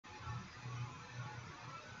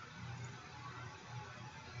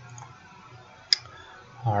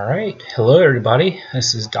All right. Hello, everybody.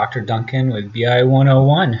 This is Dr. Duncan with BI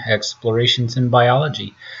 101, Explorations in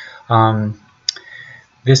Biology.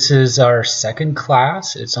 This is our second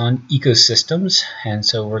class. It's on ecosystems, and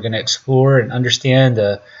so we're going to explore and understand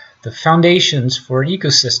the foundations for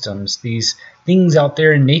ecosystems, these things out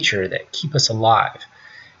there in nature that keep us alive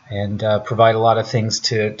and provide a lot of things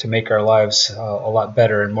to make our lives a lot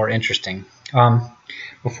better and more interesting.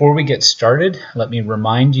 Before we get started, let me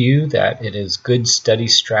remind you that it is good study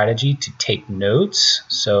strategy to take notes.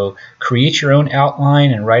 So create your own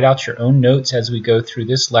outline and write out your own notes as we go through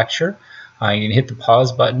this lecture. You can hit the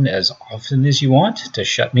pause button as often as you want to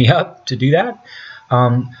shut me up to do that.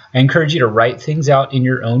 I encourage you to write things out in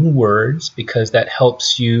your own words because that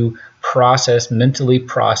helps you mentally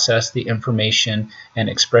process the information and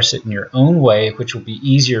express it in your own way, which will be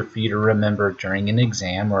easier for you to remember during an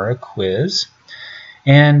exam or a quiz.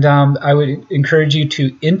 And I would encourage you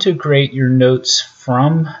to integrate your notes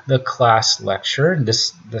from the class lecture,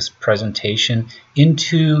 this presentation,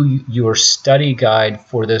 into your study guide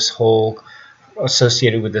for this whole,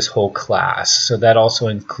 associated with this whole class. So that also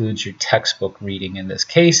includes your textbook reading in this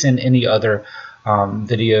case and any other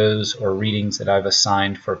videos or readings that I've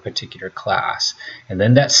assigned for a particular class. And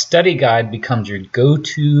then that study guide becomes your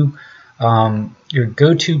go-to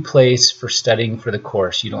place for studying for the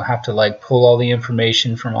course. You don't have to pull all the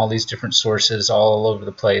information from all these different sources all over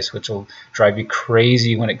the place, which will drive you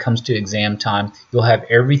crazy when it comes to exam time. You'll have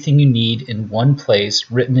everything you need in one place,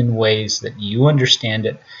 written in ways that you understand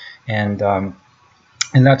it, and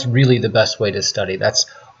that's really the best way to study. That's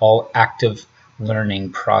all active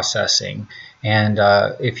learning processing. And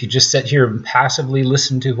if you just sit here and passively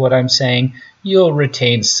listen to what I'm saying, you'll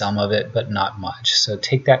retain some of it, but not much. So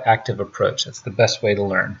take that active approach. That's the best way to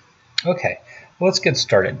learn. Okay, well, let's get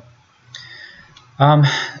started.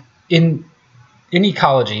 In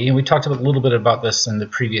ecology, and we talked a little bit about this in the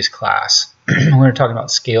previous class, we were talking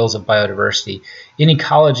about scales of biodiversity. In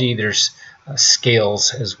ecology, there's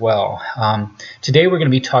scales as well. Today we're going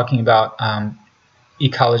to be talking about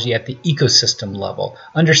ecology at the ecosystem level,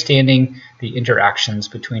 understanding the interactions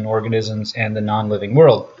between organisms and the non-living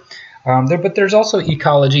world. But there's also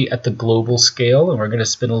ecology at the global scale, and we're going to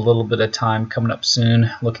spend a little bit of time coming up soon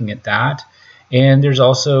looking at that. And there's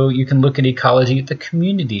also, you can look at ecology at the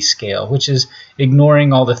community scale, which is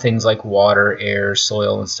ignoring all the things like water, air,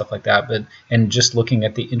 soil, and stuff like that, and just looking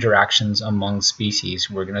at the interactions among species.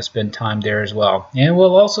 We're going to spend time there as well. And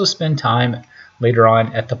we'll also spend time later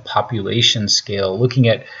on at the population scale, looking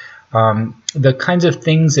at the kinds of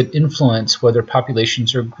things that influence whether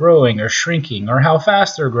populations are growing or shrinking, or how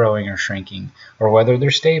fast they're growing or shrinking, or whether they're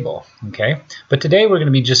stable. Okay, but today we're going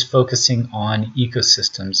to be just focusing on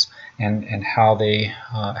ecosystems and how they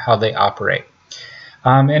operate.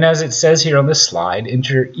 And as it says here on this slide,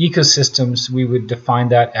 ecosystems, we would define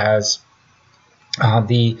that as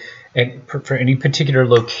for any particular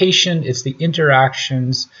location, it's the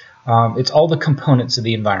interactions. It's all the components of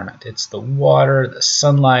the environment. It's the water, the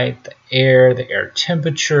sunlight, the air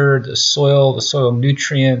temperature, the soil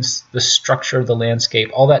nutrients, the structure of the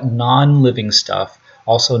landscape, all that non-living stuff,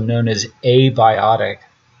 also known as abiotic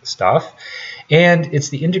stuff. And it's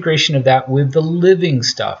the integration of that with the living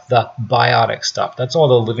stuff, the biotic stuff. That's all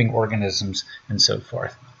the living organisms and so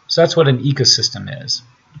forth. So that's what an ecosystem is.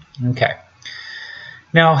 Okay.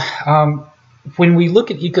 Now, when we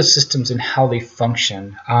look at ecosystems and how they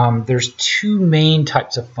function, there's two main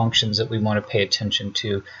types of functions that we want to pay attention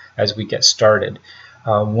to as we get started.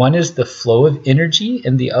 One is the flow of energy,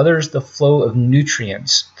 and the other is the flow of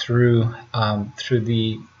nutrients through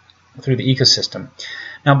the ecosystem.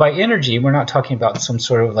 Now, by energy, we're not talking about some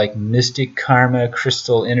sort of mystic karma,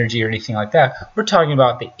 crystal energy, or anything like that. We're talking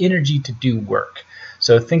about the energy to do work.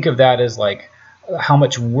 So think of that as how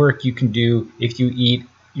much work you can do if you eat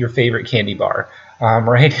your favorite candy bar,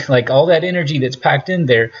 right? All that energy that's packed in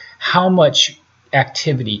there, how much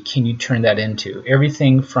activity can you turn that into?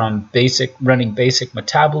 Everything from running basic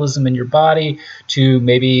metabolism in your body to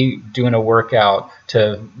maybe doing a workout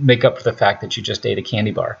to make up for the fact that you just ate a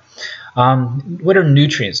candy bar. What are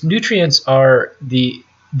nutrients? Nutrients are the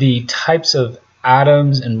types of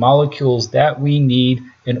atoms and molecules that we need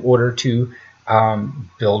in order to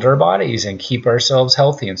build our bodies and keep ourselves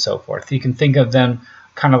healthy and so forth. You can think of them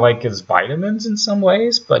kind of as vitamins in some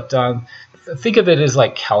ways, but think of it as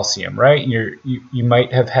like calcium, right? You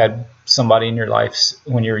might have had somebody in your life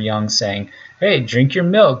when you were young saying, hey, drink your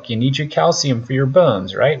milk, you need your calcium for your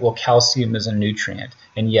bones, right? Well, calcium is a nutrient,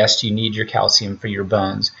 and yes, you need your calcium for your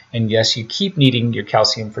bones, and yes, you keep needing your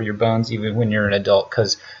calcium for your bones even when you're an adult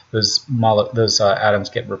because those atoms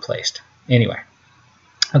get replaced. Anyway,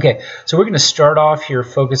 Okay, so we're going to start off here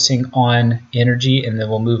focusing on energy, and then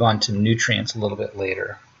we'll move on to nutrients a little bit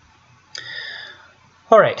later.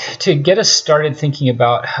 All right, to get us started thinking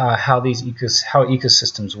about how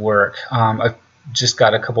ecosystems work, I've just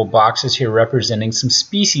got a couple boxes here representing some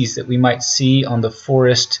species that we might see on the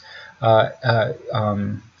forest that's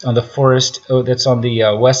on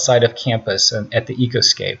the west side of campus at the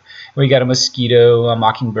Ecoscape. We got a mosquito, a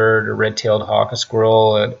mockingbird, a red-tailed hawk, a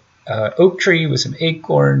squirrel, an oak tree with some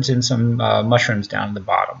acorns, and some mushrooms down at the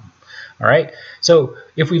bottom. All right, so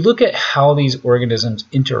if we look at how these organisms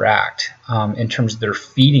interact in terms of their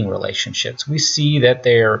feeding relationships, we see that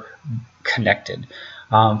they're connected.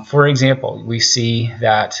 For example, we see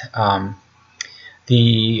that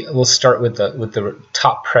we'll start with the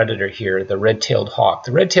top predator here, the red-tailed hawk.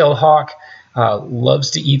 The red-tailed hawk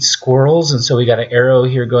loves to eat squirrels, and so we got an arrow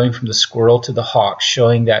here going from the squirrel to the hawk,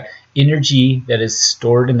 showing that energy that is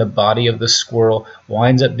stored in the body of the squirrel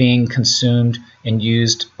winds up being consumed and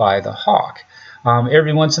used by the hawk.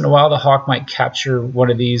 Every once in a while, the hawk might capture one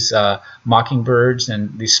of these mockingbirds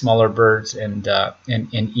and these smaller birds and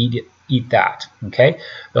eat that. Okay,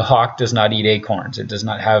 the hawk does not eat acorns. It does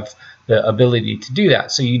not have the ability to do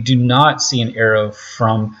that. So you do not see an arrow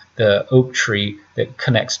from the oak tree that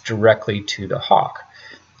connects directly to the hawk.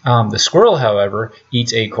 The squirrel, however,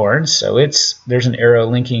 eats acorns, so there's an arrow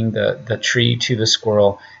linking the tree to the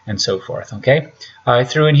squirrel and so forth. Okay, I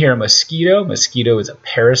threw in here a mosquito. Mosquito is a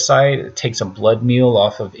parasite. It takes a blood meal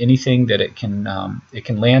off of anything that it can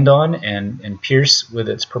land on and pierce with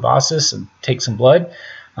its proboscis and take some blood.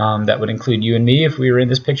 That would include you and me if we were in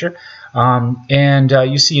this picture.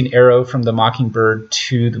 You see an arrow from the mockingbird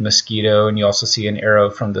to the mosquito, and you also see an arrow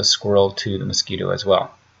from the squirrel to the mosquito as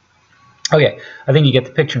well. Okay, I think you get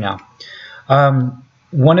the picture now.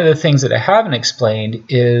 One of the things that I haven't explained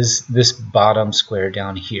is this bottom square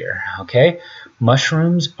down here. Okay,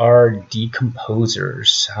 mushrooms are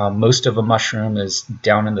decomposers. Most of a mushroom is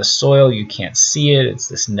down in the soil. You can't see it. It's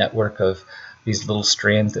this network of these little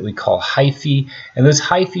strands that we call hyphae, and those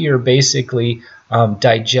hyphae are basically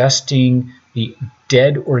digesting the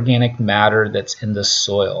dead organic matter that's in the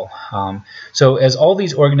soil. So as all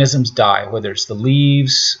these organisms die, whether it's the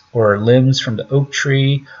leaves or limbs from the oak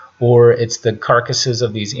tree, or it's the carcasses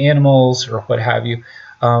of these animals or what have you,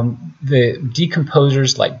 the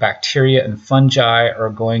decomposers like bacteria and fungi are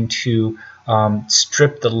going to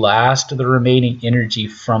strip the last of the remaining energy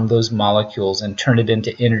from those molecules and turn it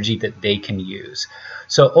into energy that they can use.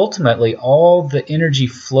 So ultimately, all the energy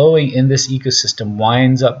flowing in this ecosystem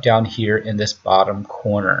winds up down here in this bottom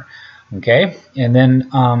corner. Okay, and then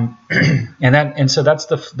so that's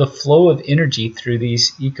the flow of energy through an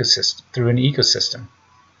ecosystem.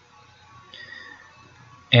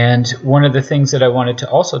 And one of the things that I wanted to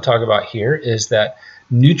also talk about here is that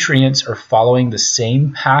nutrients are following the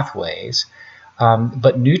same pathways,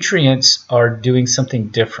 but nutrients are doing something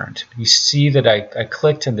different. You see that I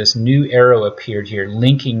clicked and this new arrow appeared here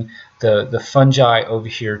linking the fungi over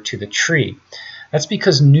here to the tree. That's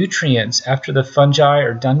because nutrients, after the fungi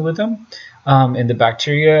are done with them, and the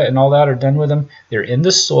bacteria and all that are done with them, they're in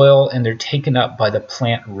the soil and they're taken up by the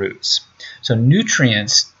plant roots. So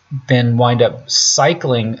nutrients then wind up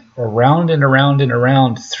cycling around and around and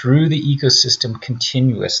around through the ecosystem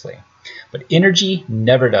continuously. But energy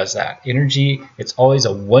never does that. Energy, it's always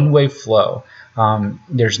a one-way flow.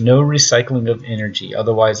 There's no recycling of energy.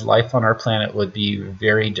 Otherwise, life on our planet would be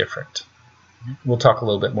very different. We'll talk a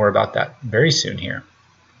little bit more about that very soon here.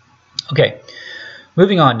 Okay,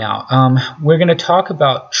 moving on now. We're going to talk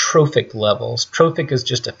about trophic levels. Trophic is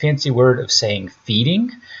just a fancy word of saying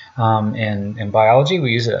feeding. In biology,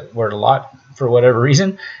 we use that word a lot for whatever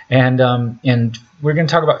reason, and we're going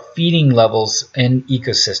to talk about feeding levels in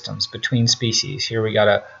ecosystems between species. Here we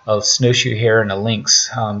got a snowshoe hare and a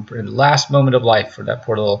lynx, the last moment of life for that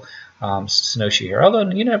poor little snowshoe hare.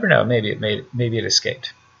 Although you never know, maybe it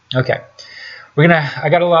escaped. Okay, I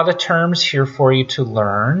got a lot of terms here for you to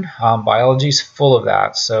learn. Biology's full of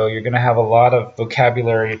that, so you're going to have a lot of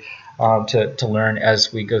vocabulary to learn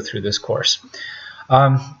as we go through this course.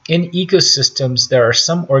 In ecosystems, there are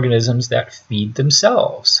some organisms that feed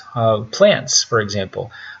themselves. Plants, for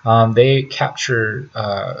example, they capture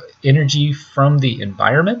energy from the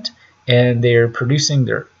environment, and they're producing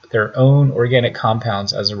their own organic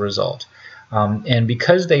compounds as a result. And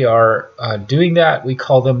because they are doing that, we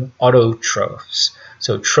call them autotrophs.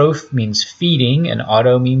 So troph means feeding, and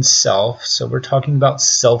auto means self. So we're talking about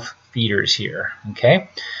self-feeders here. Okay.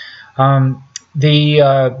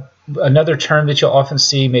 Another term that you'll often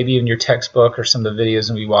see, maybe in your textbook or some of the videos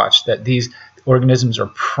that we watch, that these organisms are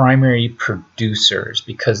primary producers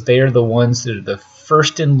because they are the ones that are the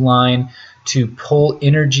first in line to pull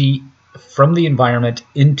energy from the environment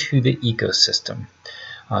into the ecosystem.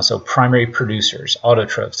 So primary producers,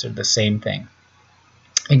 autotrophs, are the same thing.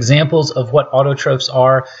 Examples of what autotrophs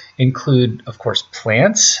are include, of course,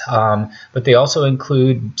 plants, but they also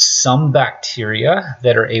include some bacteria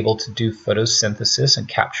that are able to do photosynthesis and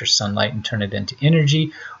capture sunlight and turn it into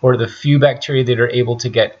energy, or the few bacteria that are able to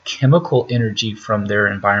get chemical energy from their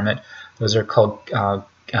environment. Those are called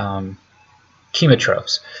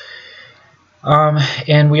chemotrophs.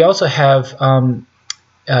 And we also have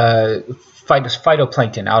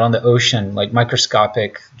phytoplankton out on the ocean, like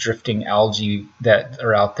microscopic drifting algae that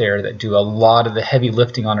are out there that do a lot of the heavy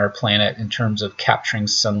lifting on our planet in terms of capturing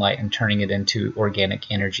sunlight and turning it into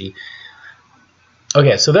organic energy.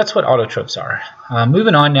 Okay, so that's what autotrophs are.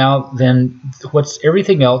 Moving on now, then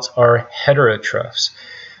everything else are heterotrophs.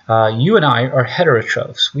 You and I are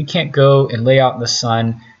heterotrophs. We can't go and lay out in the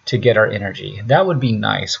sun to get our energy. That would be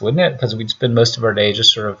nice, wouldn't it? Because we'd spend most of our day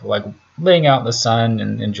just sort of like laying out in the sun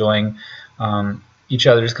and enjoying each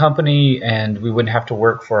other's company, and we wouldn't have to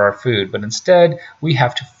work for our food. But instead, we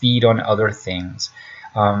have to feed on other things.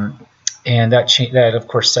 And that, of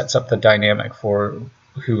course, sets up the dynamic for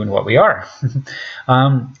who and what we are.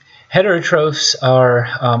 Heterotrophs are,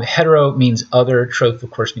 hetero means other, troph, of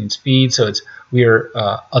course, means feed, so we are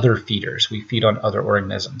other feeders. We feed on other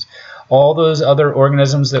organisms. All those other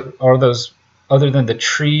organisms that are those, other than the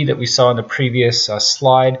tree that we saw in the previous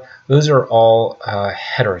slide, those are all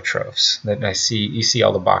heterotrophs that you see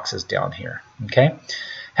all the boxes down here. Okay,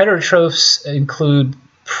 heterotrophs include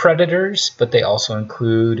predators, but they also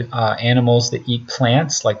include animals that eat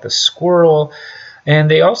plants, like the squirrel,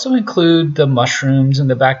 and they also include the mushrooms and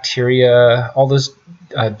the bacteria, all those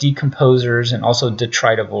decomposers, and also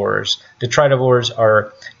detritivores. Detritivores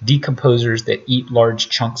are decomposers that eat large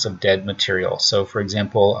chunks of dead material. So, for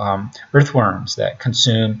example, earthworms that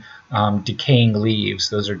consume decaying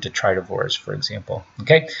leaves, those are detritivores, for example.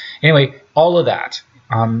 Okay. Anyway, all of that,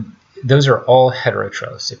 those are all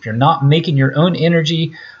heterotrophs. If you're not making your own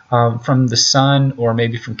energy from the sun or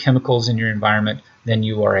maybe from chemicals in your environment, then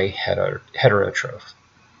you are a heterotroph.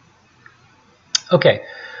 Okay.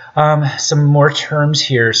 Some more terms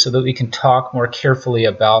here so that we can talk more carefully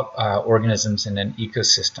about organisms in an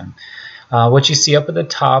ecosystem. What you see up at the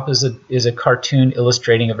top is a cartoon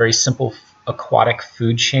illustrating a very simple aquatic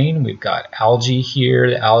food chain. We've got algae here.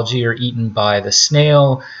 The algae are eaten by the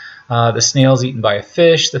snail. The snail is eaten by a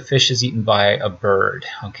fish. The fish is eaten by a bird.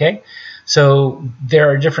 Okay, so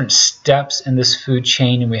there are different steps in this food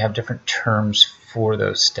chain, and we have different terms for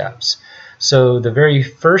those steps. So the very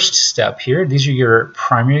first step here, these are your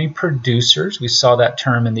primary producers. We saw that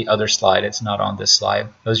term in the other slide. It's not on this slide.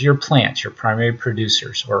 Those are your plants, your primary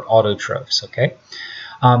producers, or autotrophs. Okay.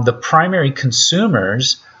 The primary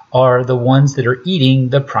consumers are the ones that are eating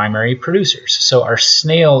the primary producers. So our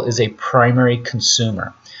snail is a primary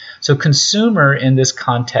consumer. So consumer in this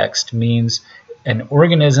context means an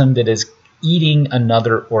organism that is eating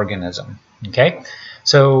another organism. Okay.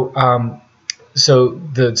 So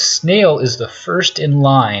the snail is the first in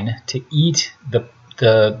line to eat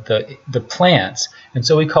the plants, and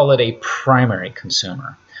so we call it a primary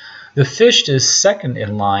consumer. The fish is second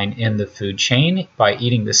in line in the food chain by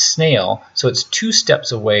eating the snail, so it's 2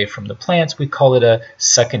 steps away from the plants. We call it a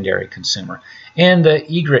secondary consumer. And the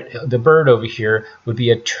egret, the bird over here, would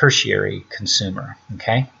be a tertiary consumer.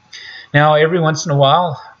 Okay. Now, every once in a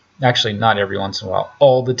while, actually not every once in a while,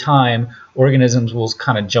 all the time, organisms will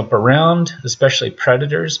kind of jump around, especially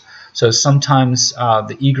predators. So sometimes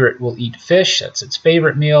the egret will eat fish, that's its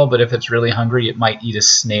favorite meal, but if it's really hungry, it might eat a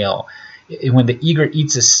snail. When the egret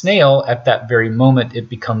eats a snail, at that very moment, it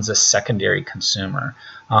becomes a secondary consumer.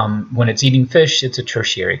 When it's eating fish, it's a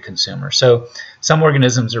tertiary consumer. So some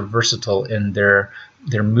organisms are versatile in their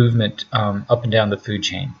movement up and down the food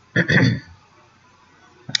chain.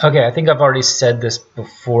 Okay, I think I've already said this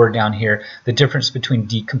before down here, the difference between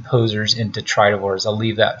decomposers and detritivores. I'll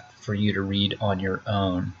leave that for you to read on your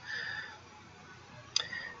own.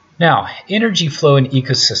 Now, energy flow in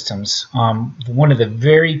ecosystems. One of the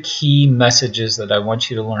very key messages that I want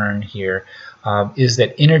you to learn here is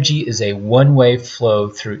that energy is a one-way flow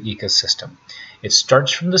through ecosystem. It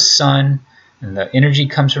starts from the sun, and the energy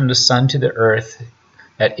comes from the sun to the earth.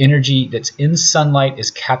 That energy that's in sunlight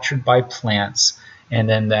is captured by plants, and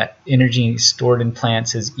then that energy stored in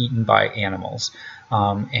plants is eaten by animals.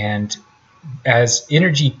 And as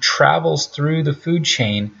energy travels through the food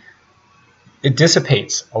chain, it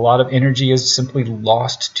dissipates. A lot of energy is simply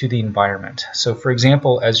lost to the environment. So for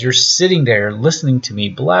example, as you're sitting there listening to me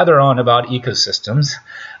blather on about ecosystems,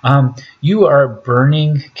 you are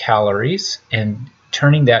burning calories, and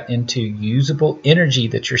turning that into usable energy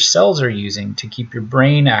that your cells are using to keep your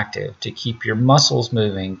brain active, to keep your muscles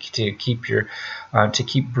moving, to keep your to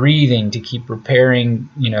keep breathing, to keep repairing,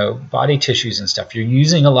 body tissues and stuff. You're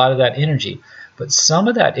using a lot of that energy, but some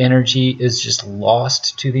of that energy is just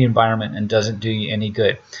lost to the environment and doesn't do you any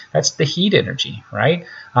good. That's the heat energy, right?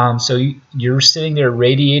 So you're sitting there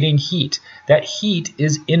radiating heat. That heat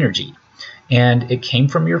is energy, and it came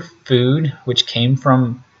from your food, which came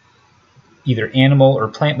from either animal or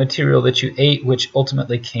plant material that you ate, which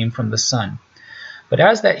ultimately came from the sun. But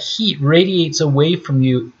as that heat radiates away from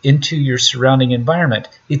you into your surrounding environment,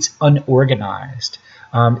 it's unorganized.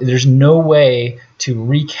 There's no way to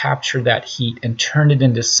recapture that heat and turn it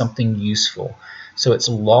into something useful. So it's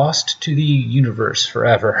lost to the universe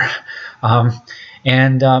forever.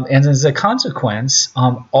 And as a consequence,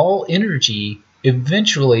 all energy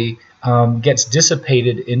eventually gets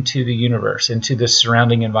dissipated into the universe, into the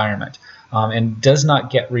surrounding environment, and does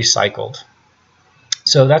not get recycled.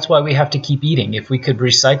 So that's why we have to keep eating. If we could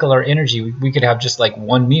recycle our energy, we could have just like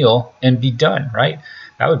one meal and be done, right?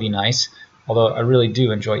 That would be nice, although I really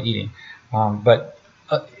do enjoy eating. But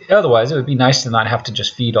otherwise, it would be nice to not have to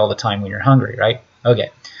just feed all the time when you're hungry, right? Okay,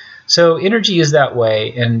 so energy is that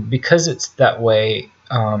way, and because it's that way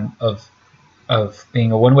of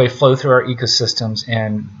being a one-way flow through our ecosystems,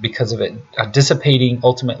 and because of it dissipating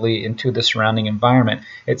ultimately into the surrounding environment,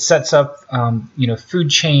 it sets up food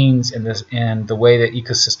chains and the way that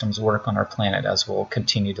ecosystems work on our planet, as we'll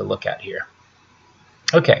continue to look at here.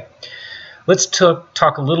 Okay, let's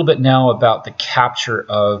talk a little bit now about the capture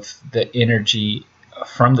of the energy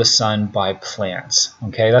from the sun by plants.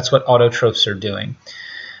 Okay, that's what autotrophs are doing.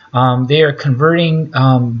 They are converting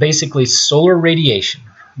basically solar radiation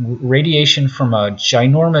from a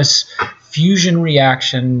ginormous fusion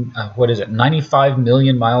reaction, 95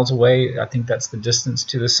 million miles away. I think that's the distance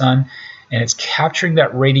to the sun. And it's capturing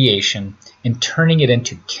that radiation and turning it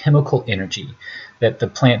into chemical energy that the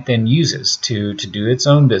plant then uses to do its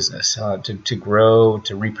own business, to grow,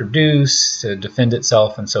 to reproduce, to defend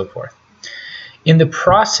itself, and so forth. In the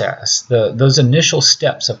process, those initial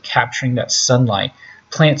steps of capturing that sunlight,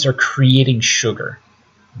 plants are creating sugar.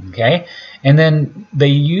 Okay, and then they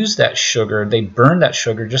use that sugar, they burn that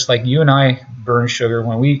sugar just like you and I burn sugar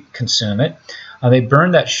when we consume it. They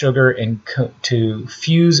burn that sugar to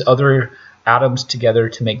fuse other atoms together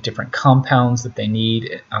to make different compounds that they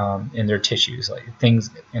need in their tissues, like things,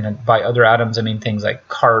 and by other atoms I mean things like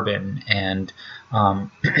carbon and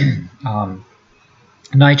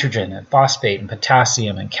nitrogen and phosphate and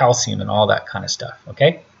potassium and calcium and all that kind of stuff.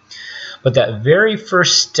 Okay, but that very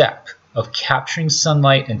first step of capturing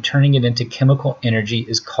sunlight and turning it into chemical energy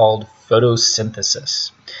is called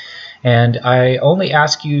photosynthesis. And I only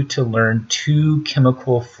ask you to learn 2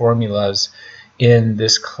 chemical formulas in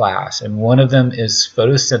this class, and one of them is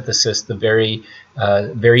photosynthesis, the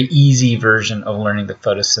very easy version of learning the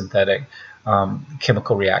photosynthetic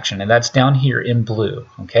chemical reaction, and that's down here in blue.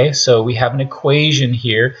 Okay, so we have an equation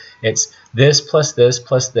here. It's this plus this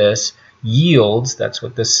plus this yields, that's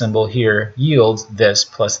what this symbol here yields, this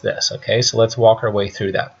plus this. Okay, so let's walk our way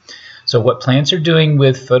through that. So what plants are doing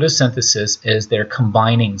with photosynthesis is they're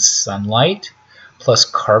combining sunlight plus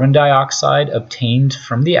carbon dioxide obtained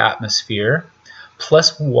from the atmosphere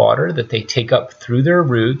plus water that they take up through their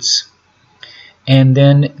roots, and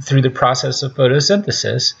then through the process of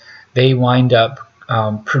photosynthesis they wind up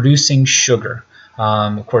producing sugar.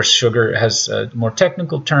 Of course, sugar has a more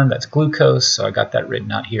technical term, that's glucose, so I got that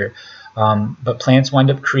written out here. But plants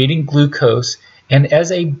wind up creating glucose, and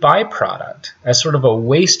as a byproduct, as sort of a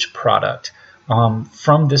waste product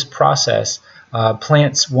from this process,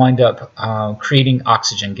 plants wind up creating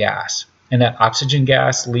oxygen gas. And that oxygen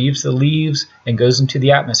gas leaves the leaves and goes into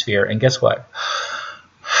the atmosphere, and guess what?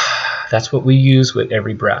 That's what we use with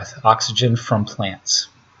every breath, oxygen from plants.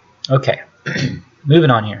 Okay,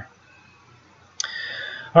 moving on here.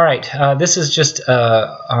 All right, this is just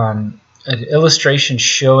an illustration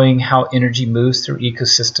showing how energy moves through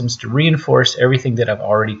ecosystems to reinforce everything that I've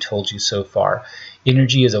already told you so far.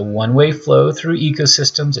 Energy is a one-way flow through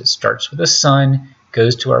ecosystems. It starts with the sun,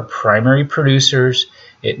 goes to our primary producers.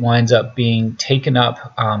 It winds up being taken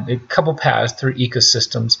up a couple paths through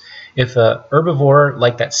ecosystems. If a herbivore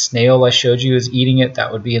like that snail I showed you is eating it,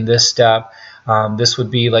 that would be in this step. This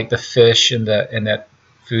would be like the fish in that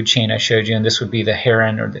food chain I showed you, and this would be the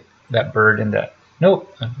heron or that bird in the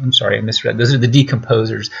Nope, I'm sorry, I misread. Those are the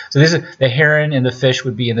decomposers. So this is the heron and the fish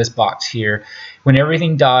would be in this box here. When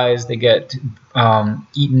everything dies, they get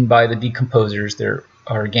eaten by the decomposers. Their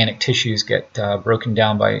organic tissues get broken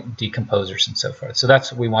down by decomposers and so forth. So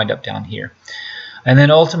that's what we wind up down here. And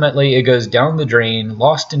then ultimately it goes down the drain,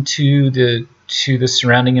 lost into the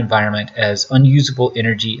surrounding environment as unusable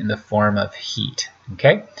energy in the form of heat.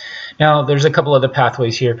 Okay. Now there's a couple other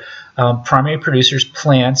pathways here. Primary producers,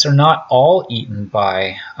 plants, are not all eaten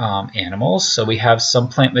by animals. So we have some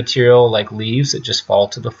plant material like leaves that just fall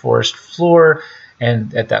to the forest floor,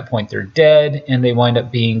 and at that point they're dead and they wind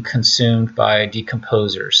up being consumed by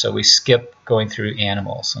decomposers. So we skip going through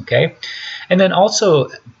animals. Okay. And then also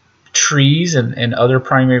trees and other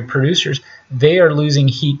primary producers, they are losing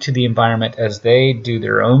heat to the environment as they do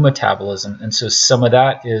their own metabolism, and so some of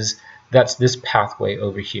that's this pathway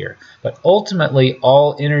over here. But ultimately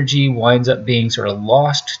all energy winds up being sort of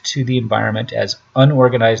lost to the environment as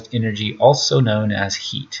unorganized energy, also known as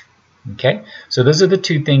heat. Okay, so those are the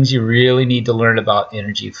two things you really need to learn about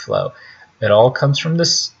energy flow. It all comes from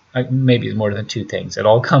this, maybe more than two things. It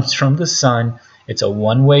all comes from the sun. It's a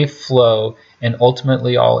one-way flow, and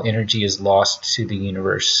ultimately all energy is lost to the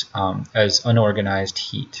universe as unorganized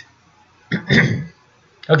heat.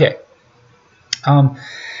 Okay.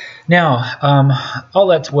 Now, all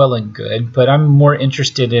that's well and good, but I'm more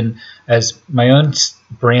interested in, as my own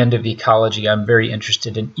brand of ecology, I'm very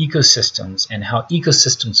interested in ecosystems and how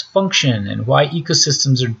ecosystems function and why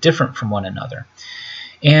ecosystems are different from one another.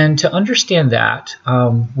 And to understand that,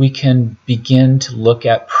 we can begin to look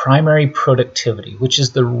at primary productivity, which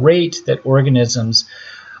is the rate that organisms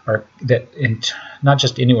are, not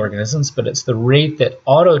just any organisms, but it's the rate that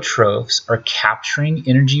autotrophs are capturing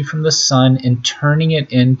energy from the sun and turning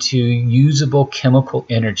it into usable chemical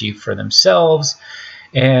energy for themselves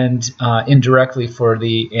and indirectly for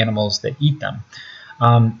the animals that eat them.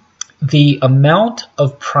 The amount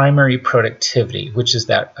of primary productivity, which is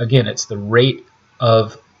that, again, it's the rate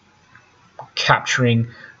of capturing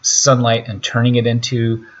sunlight and turning it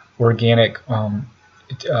into organic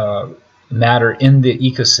matter in the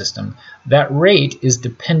ecosystem, that rate is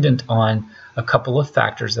dependent on a couple of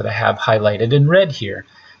factors that I have highlighted in red here.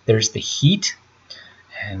 There's the heat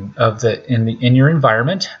and in your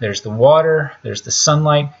environment, there's the water, there's the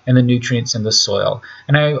sunlight, and the nutrients in the soil.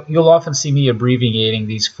 And you'll often see me abbreviating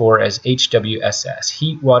these four as HWSS: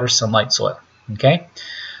 heat, water, sunlight, soil. Okay?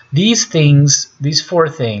 These four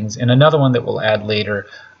things, and another one that we'll add later,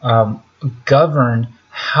 govern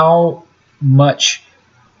how much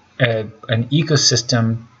an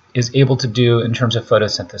ecosystem is able to do in terms of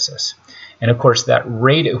photosynthesis. And of course, that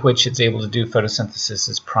rate at which it's able to do photosynthesis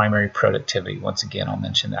is primary productivity. Once again, I'll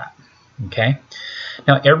mention that. Okay.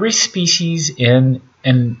 Now, every species in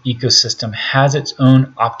an ecosystem has its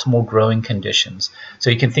own optimal growing conditions. So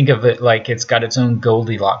you can think of it like it's got its own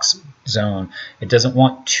Goldilocks zone. It doesn't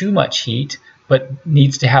want too much heat, but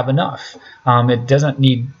needs to have enough.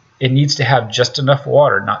 It needs to have just enough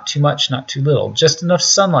water, not too much, not too little, just enough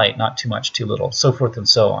sunlight, not too much, too little, so forth and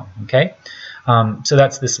so on. Okay, so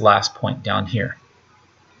that's this last point down here.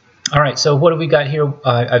 All right, so what do we got here?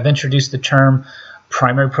 I've introduced the term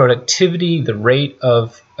primary productivity, the rate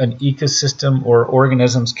of an ecosystem or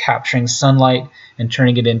organisms capturing sunlight and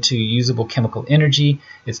turning it into usable chemical energy.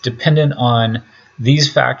 It's dependent on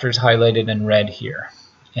these factors highlighted in red here.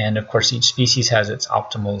 And of course, each species has its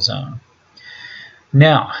optimal zone.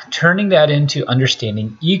 Now, turning that into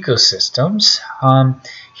understanding ecosystems,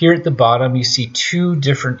 here at the bottom you see two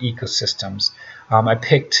different ecosystems. I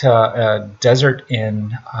picked a desert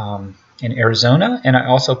in Arizona, and I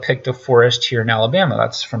also picked a forest here in Alabama.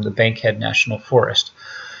 That's from the Bankhead National Forest.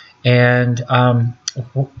 And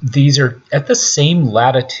these are at the same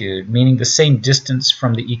latitude, meaning the same distance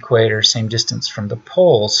from the equator, same distance from the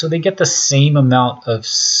poles, so they get the same amount of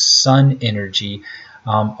sun energy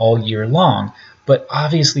all year long. But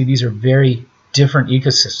obviously these are very different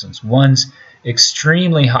ecosystems. One's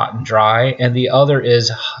extremely hot and dry, and the other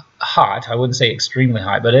is hot. I wouldn't say extremely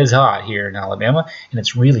hot, but it is hot here in Alabama, and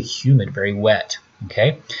it's really humid, very wet.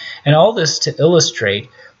 Okay, and all this to illustrate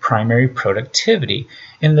primary productivity.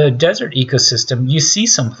 In the desert ecosystem, you see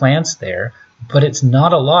some plants there, but it's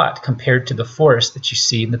not a lot compared to the forest that you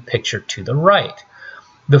see in the picture to the right.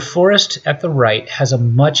 The forest at the right has a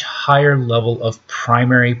much higher level of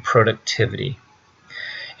primary productivity.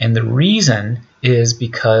 And the reason is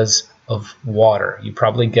because of water. You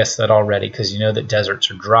probably guessed that already because you know that deserts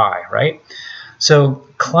are dry, right? So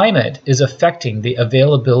climate is affecting the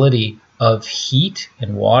availability of heat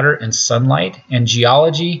and water and sunlight, and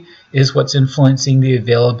geology is what's influencing the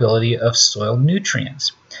availability of soil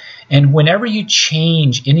nutrients. And whenever you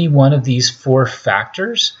change any one of these four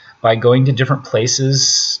factors by going to different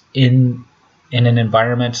places in an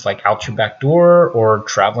environment like out your back door or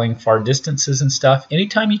traveling far distances and stuff,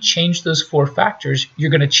 anytime you change those four factors,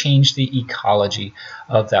 you're going to change the ecology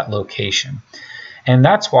of that location. And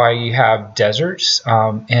that's why you have deserts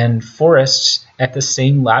and forests at the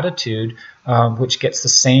same latitude, which gets the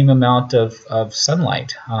same amount of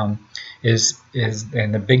sunlight. And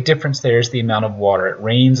the big difference there is the amount of water. It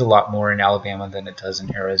rains a lot more in Alabama than it does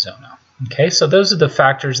in Arizona. Okay, so those are the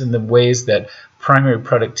factors and the ways that primary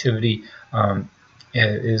productivity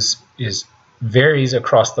varies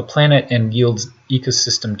across the planet and yields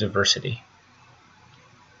ecosystem diversity.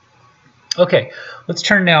 Okay, let's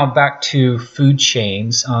turn now back to food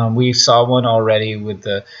chains. We saw one already with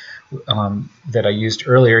the that I used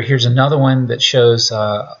earlier. Here's another one that shows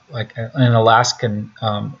like an Alaskan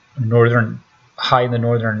high in the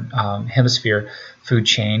northern hemisphere food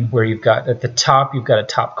chain, where you've got at the top, you've got a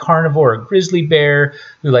top carnivore, a grizzly bear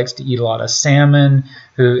who likes to eat a lot of salmon,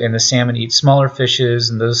 and the salmon eat smaller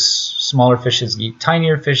fishes, and those smaller fishes eat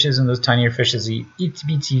tinier fishes, and those tinier fishes eat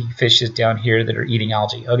itty-bitty fishes down here that are eating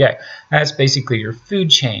algae. Okay, that's basically your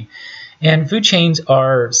food chain. And food chains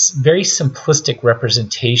are very simplistic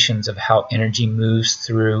representations of how energy moves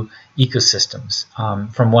through ecosystems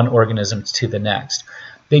from one organism to the next.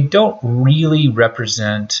 They don't really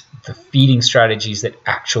represent the feeding strategies that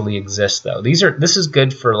actually exist, though. This is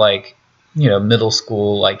good for, like, middle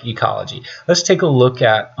school, like ecology. Let's take a look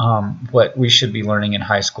at what we should be learning in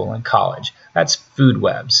high school and college. That's food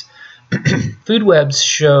webs. Food webs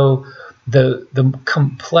show the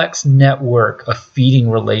complex network of feeding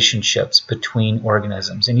relationships between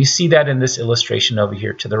organisms, and you see that in this illustration over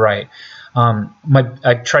here to the right.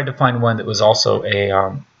 I tried to find one that was also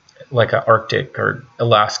like an Arctic or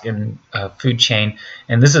Alaskan food chain,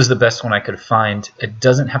 and this is the best one I could find. It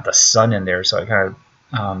doesn't have the sun in there, so it kind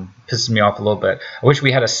of pisses me off a little bit. I wish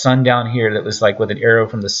we had a sun down here that was like with an arrow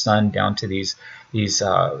from the sun down to these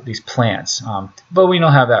plants, but we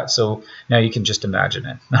don't have that, so now you can just imagine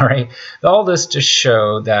it. All right, all this to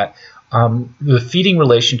show that the feeding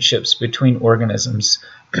relationships between organisms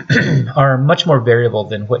are much more variable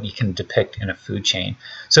than what you can depict in a food chain.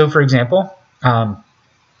 So, for example,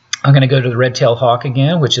 I'm going to go to the red-tailed hawk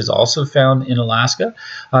again, which is also found in Alaska.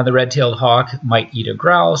 The red-tailed hawk might eat a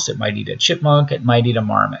grouse, it might eat a chipmunk, it might eat a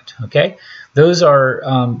marmot. Okay, those are,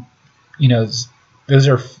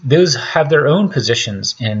 those have their own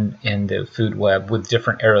positions in the food web with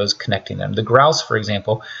different arrows connecting them. The grouse, for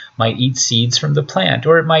example, might eat seeds from the plant,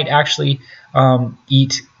 or it might actually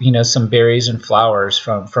eat some berries and flowers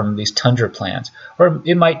from these tundra plants, or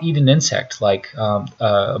it might eat an insect like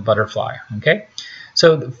a butterfly. Okay.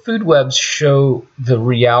 So the food webs show the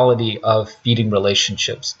reality of feeding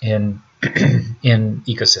relationships in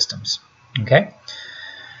ecosystems. Okay.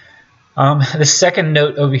 The second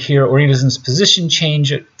note over here, organisms' position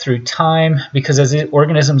change through time, because as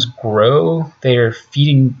organisms grow, their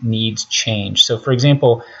feeding needs change. So, for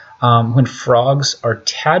example, when frogs are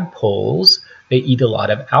tadpoles, they eat a lot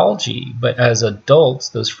of algae, but as adults,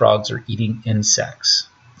 those frogs are eating insects.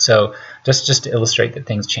 So, just to illustrate that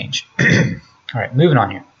things change. All right, moving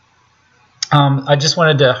on here. I just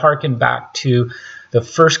wanted to harken back to the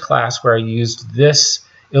first class where I used this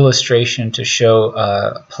illustration to show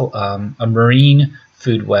a marine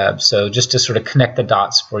food web. So just to sort of connect the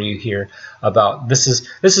dots for you here about this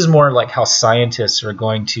is more like how scientists are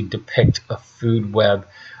going to depict a food web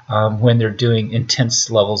when they're doing intense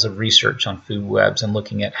levels of research on food webs and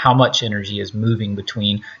looking at how much energy is moving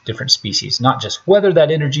between different species. Not just whether that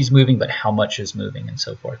energy is moving, but how much is moving and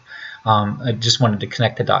so forth. I just wanted to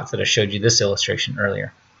connect the dots that I showed you this illustration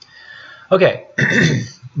earlier. Okay,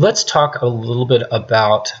 let's talk a little bit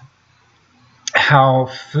about how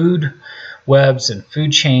food webs and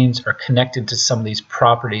food chains are connected to some of these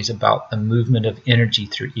properties about the movement of energy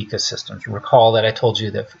through ecosystems. Recall that I told you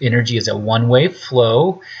that energy is a one-way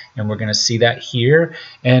flow, and we're going to see that here,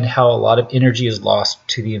 and how a lot of energy is lost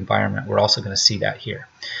to the environment. We're also going to see that here.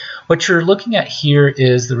 What you're looking at here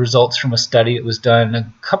is the results from a study that was done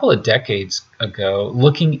a couple of decades ago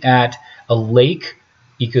looking at a lake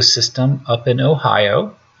ecosystem up in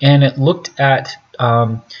Ohio, and it looked at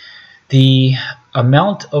the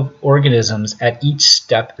amount of organisms at each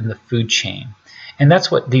step in the food chain. And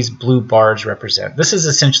that's what these blue bars represent. This is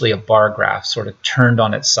essentially a bar graph sort of turned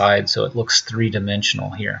on its side so it looks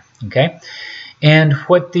three-dimensional here. Okay? And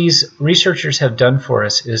what these researchers have done for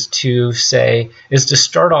us is to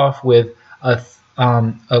start off with a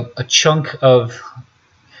chunk of,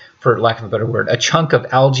 for lack of a better word, a chunk of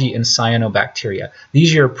algae and cyanobacteria.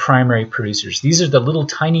 These are your primary producers. These are the little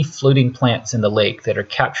tiny floating plants in the lake that are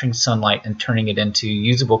capturing sunlight and turning it into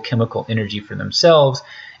usable chemical energy for themselves,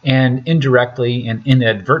 and indirectly and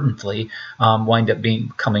inadvertently wind up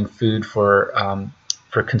becoming food for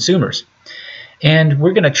consumers. And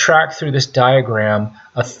we're going to track through this diagram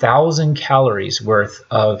 1,000 calories worth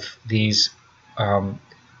of these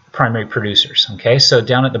primary producers. Okay, so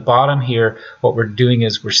down at the bottom here, what we're doing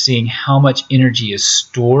is we're seeing how much energy is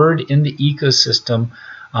stored in the ecosystem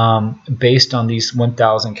based on these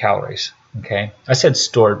 1,000 calories. Okay, I said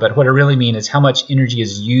stored, but what I really mean is how much energy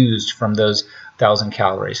is used from those 1,000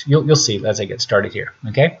 calories. You'll see as I get started here.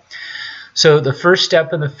 Okay, so the first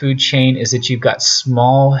step in the food chain is that you've got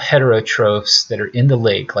small heterotrophs that are in the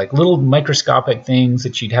lake, like little microscopic things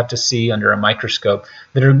that you'd have to see under a microscope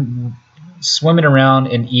that are swimming around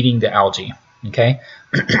and eating the algae. Okay,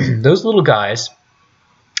 those little guys,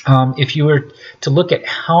 if you were to look at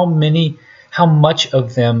how much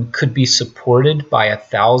of them could be supported by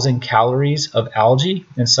 1,000 calories of algae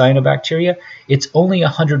and cyanobacteria, it's only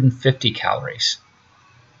 150 calories.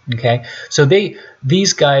 Okay, so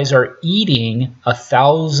these guys are eating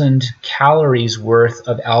 1,000 calories worth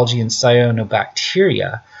of algae and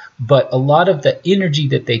cyanobacteria, but a lot of the energy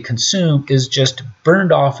that they consume is just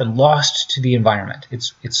burned off and lost to the environment.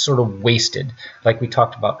 It's sort of wasted, like we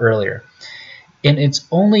talked about earlier. And it's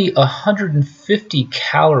only 150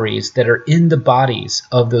 calories that are in the bodies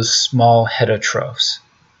of those small heterotrophs.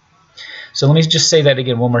 So let me just say that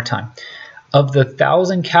again one more time. Of the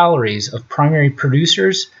 1,000 calories of primary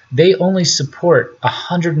producers, they only support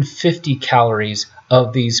 150 calories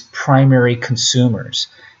of these primary consumers,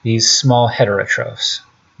 these small heterotrophs.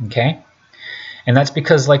 Okay? And that's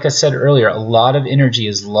because, like I said earlier, a lot of energy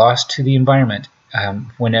is lost to the environment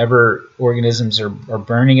whenever organisms are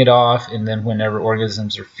burning it off, and then whenever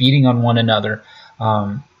organisms are feeding on one another.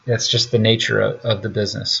 That's just the nature of the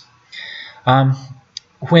business.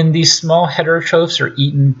 When these small heterotrophs are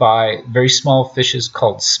eaten by very small fishes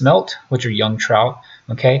called smelt, which are young trout,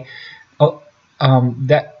 okay,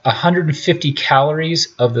 that 150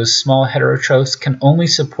 calories of those small heterotrophs can only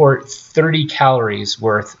support 30 calories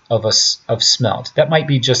worth of smelt. That might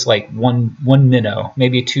be just like one minnow,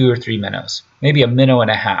 maybe 2 or 3 minnows, maybe a minnow and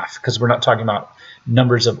a half, because we're not talking about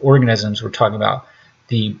numbers of organisms. We're talking about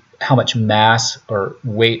how much mass or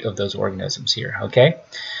weight of those organisms here. Okay,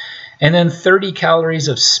 and then 30 calories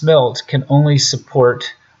of smelt can only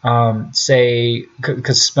support, say,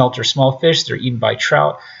 because smelt are small fish, they're eaten by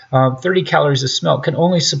trout. 30 calories of smelt can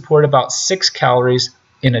only support about 6 calories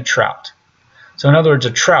in a trout. So in other words,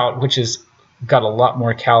 a trout, which has got a lot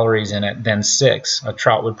more calories in it than 6, a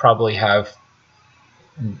trout would probably have,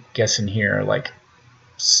 I'm guessing here, like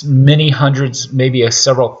many hundreds, maybe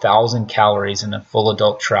several thousand calories in a full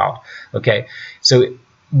adult trout. Okay, so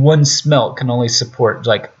one smelt can only support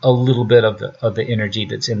like a little bit of the energy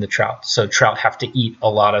that's in the trout. So trout have to eat a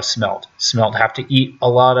lot of smelt. Smelt have to eat a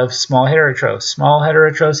lot of small heterotrophs. Small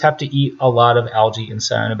heterotrophs have to eat a lot of algae and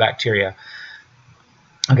cyanobacteria.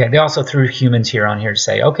 Okay, they also threw humans here on here to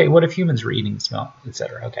say, okay, what if humans were eating smelt,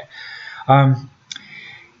 etc. Okay.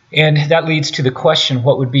 And that leads to the question,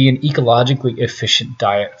 what would be an ecologically efficient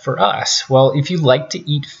diet for us? Well, if you like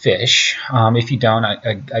to eat fish, if you don't,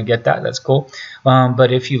 I get that, that's cool.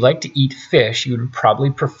 But if you like to eat fish, you would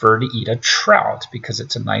probably prefer to eat a trout because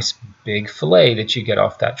it's a nice big fillet that you get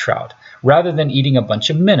off that trout, rather than eating a bunch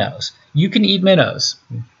of minnows. You can eat minnows.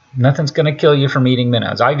 Nothing's going to kill you from eating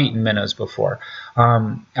minnows. I've eaten minnows before,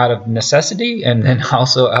 out of necessity and then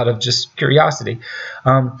also out of just curiosity.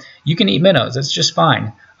 You can eat minnows. That's just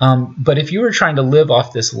fine. But if you were trying to live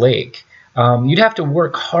off this lake, you'd have to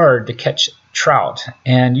work hard to catch trout,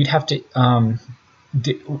 and you'd have to,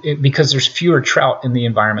 because there's fewer trout in the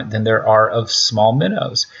environment than there are of small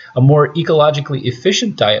minnows. A more ecologically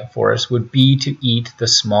efficient diet for us would be to eat the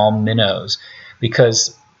small minnows,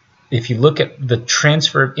 because if you look at the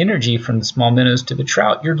transfer of energy from the small minnows to the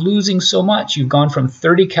trout, you're losing so much. You've gone from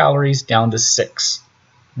 30 calories down to 6.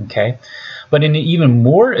 Okay, but an even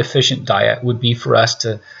more efficient diet would be for us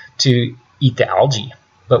to eat the algae.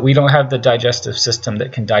 But we don't have the digestive system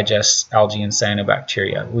that can digest algae and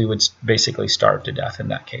cyanobacteria. We would basically starve to death in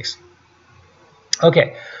that case.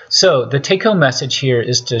 Okay, so the take-home message here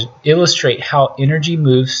is to illustrate how energy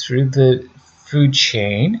moves through the food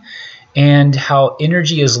chain and how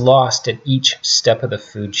energy is lost at each step of the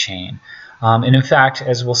food chain. And in fact,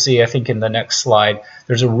 as we'll see, I think in the next slide,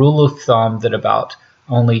 there's a rule of thumb that about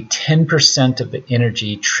only 10% of the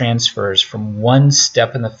energy transfers from one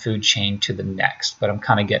step in the food chain to the next, but I'm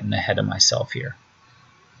kind of getting ahead of myself here.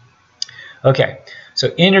 Okay,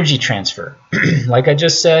 so energy transfer. Like I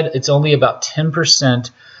just said, it's only about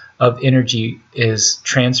 10% of energy is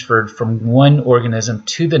transferred from one organism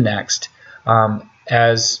to the next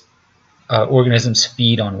as organisms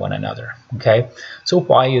feed on one another. Okay, so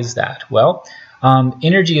why is that? Well,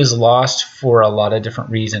 energy is lost for a lot of different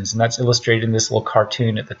reasons, and that's illustrated in this little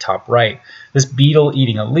cartoon at the top right. This beetle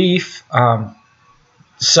eating a leaf,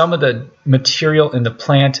 some of the material in the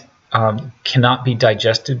plant cannot be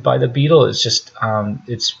digested by the beetle. It's just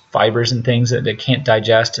it's fibers and things that it can't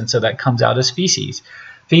digest, and so that comes out as feces.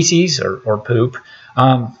 Feces or poop.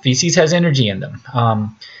 Feces has energy in them,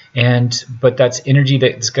 but that's energy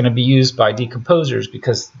that's going to be used by decomposers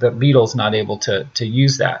because the beetle's not able to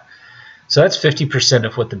use that. So that's 50%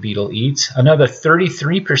 of what the beetle eats. Another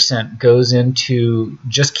 33% goes into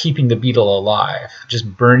just keeping the beetle alive, just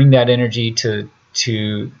burning that energy to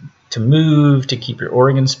move, to keep your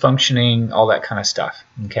organs functioning, all that kind of stuff.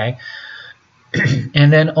 Okay,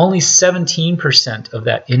 and then only 17% of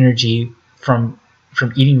that energy from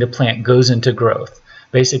eating the plant goes into growth,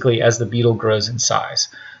 basically as the beetle grows in size.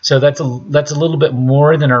 So that's a little bit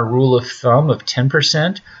more than our rule of thumb of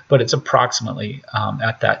 10%, but it's approximately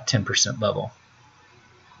at that 10% level.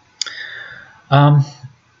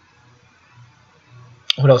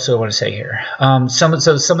 What else do I want to say here? Some of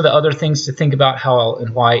the other things to think about how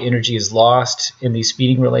and why energy is lost in these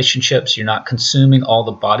feeding relationships. You're not consuming all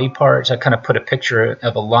the body parts. I kind of put a picture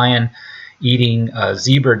of a lion eating a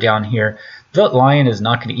zebra down here. The lion is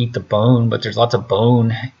not going to eat the bone, but there's lots of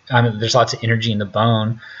bone. There's lots of energy in the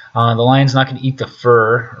bone. The lion's not going to eat the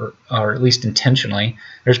fur, or at least intentionally.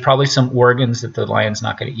 There's probably some organs that the lion's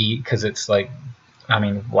not going to eat because it's like,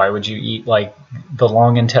 why would you eat like the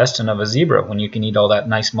long intestine of a zebra when you can eat all that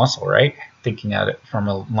nice muscle, right? Thinking at it from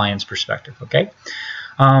a lion's perspective, okay?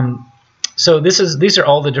 So these are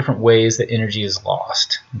all the different ways that energy is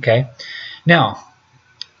lost, okay? Now,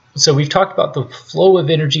 so we've talked about the flow of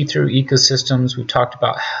energy through ecosystems. We've talked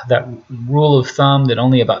about that rule of thumb that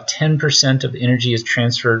only about 10% of energy is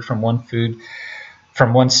transferred from one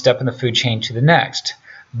step in the food chain to the next.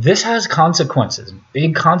 This has consequences,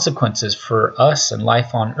 big consequences for us and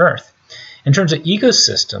life on Earth. In terms of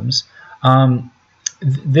ecosystems,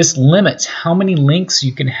 this limits how many links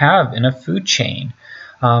you can have in a food chain.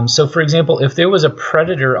 So for example, if there was a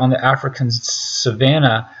predator on the African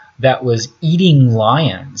savanna that was eating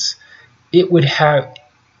lions, there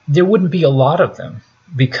wouldn't be a lot of them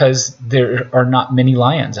because there are not many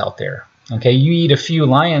lions out there. Okay, you eat a few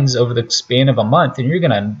lions over the span of a month, and you're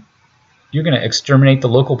gonna exterminate the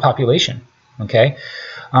local population. Okay,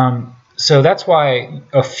 so that's why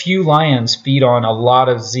a few lions feed on a lot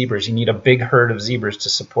of zebras. You need a big herd of zebras to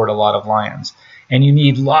support a lot of lions, and you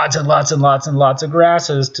need lots and lots and lots and lots of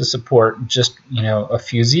grasses to support just a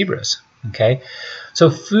few zebras. Okay,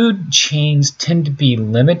 so food chains tend to be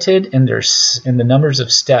limited in the numbers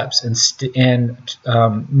of steps, and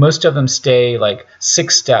most of them stay like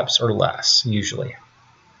 6 steps or less usually.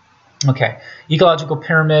 Okay, ecological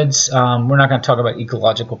pyramids. We're not going to talk about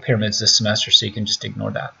ecological pyramids this semester, so you can just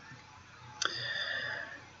ignore that.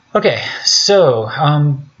 Okay, so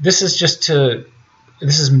this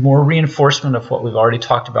is more reinforcement of what we've already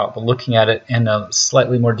talked about, but looking at it in a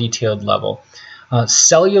slightly more detailed level.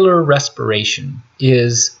 Cellular respiration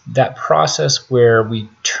is that process where we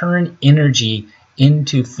turn energy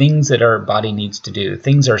into things that our body needs to do,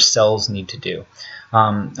 things our cells need to do.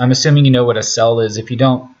 I'm assuming you know what a cell is. If you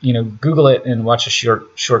don't, Google it and watch a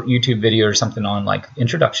short YouTube video or something on like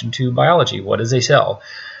Introduction to Biology. What is a cell?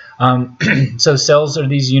 So cells are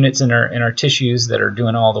these units in our tissues that are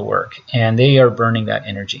doing all the work, and they are burning that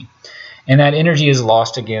energy. And that energy is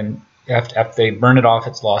lost again. After they burn it off,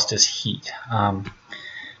 it's lost as heat.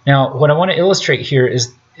 Now, what I want to illustrate here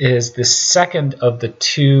is the second of the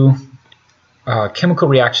 2 chemical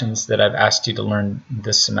reactions that I've asked you to learn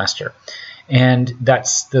this semester. And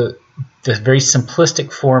that's the very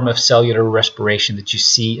simplistic form of cellular respiration that you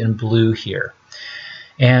see in blue here.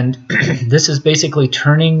 And this is basically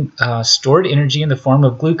turning stored energy in the form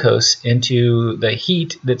of glucose into the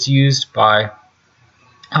heat that's used by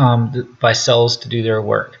cells to do their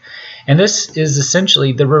work. And this is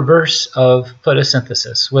essentially the reverse of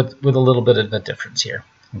photosynthesis with a little bit of a difference here.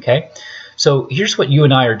 Okay, so here's what you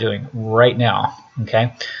and I are doing right now.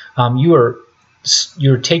 Okay,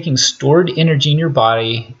 you're taking stored energy in your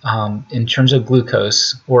body in terms of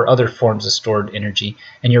glucose or other forms of stored energy,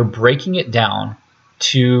 and you're breaking it down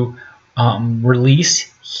to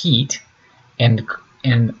release heat and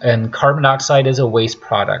carbon dioxide as a waste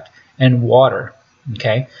product and water.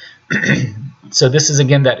 Okay. So this is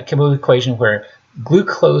again that chemical equation where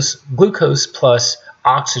glucose plus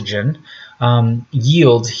oxygen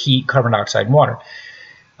yields heat, carbon dioxide, and water.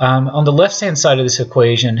 On the left-hand side of this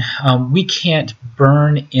equation, we can't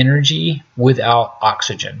burn energy without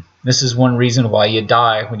oxygen. This is one reason why you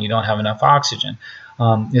die when you don't have enough oxygen.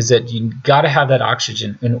 is that you got to have that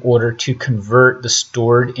oxygen in order to convert the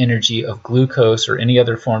stored energy of glucose or any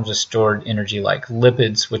other forms of stored energy like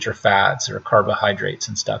lipids, which are fats, or carbohydrates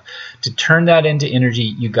and stuff. To turn that into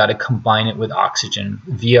energy, you got to combine it with oxygen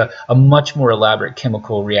via a much more elaborate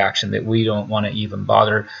chemical reaction that we don't want to even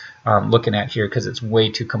bother looking at here because it's way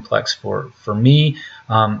too complex for me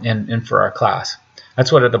and for our class.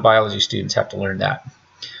 That's what the biology students have to learn that.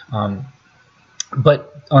 But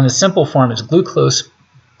on the simple form, it's glucose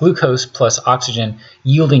plus oxygen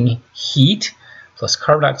yielding heat plus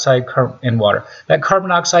carbon dioxide and water. That carbon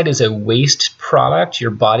dioxide is a waste product.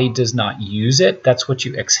 Your body does not use it. That's what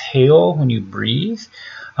you exhale when you breathe.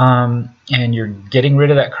 And you're getting rid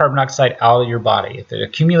of that carbon dioxide out of your body. If it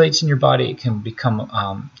accumulates in your body, it can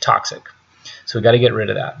become toxic. So we've got to get rid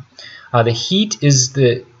of that. The heat is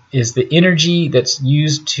the energy that's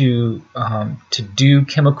used to do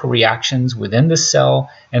chemical reactions within the cell,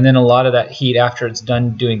 and then a lot of that heat, after it's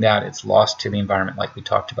done doing that, it's lost to the environment like we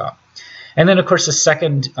talked about. And then, of course, the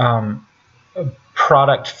second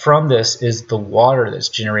product from this is the water that's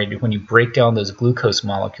generated when you break down those glucose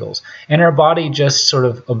molecules. And our body just sort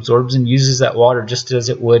of absorbs and uses that water just as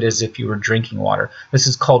it would as if you were drinking water. This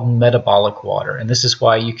is called metabolic water, and this is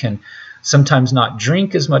why you can sometimes not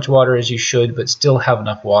drink as much water as you should, but still have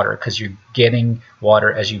enough water because you're getting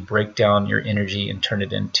water as you break down your energy and turn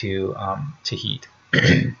it into to heat.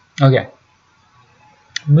 Okay,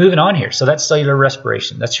 moving on here. So that's cellular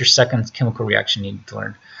respiration. That's your second chemical reaction you need to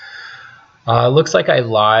learn. Looks like I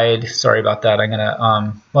lied. Sorry about that. I'm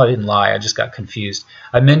gonna well, I didn't lie. I just got confused.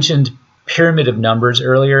 I mentioned pyramid of numbers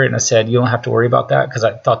earlier, and I said you don't have to worry about that because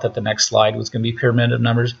I thought that the next slide was going to be pyramid of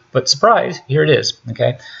numbers. But surprise, here it is.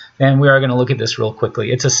 Okay. And we are going to look at this real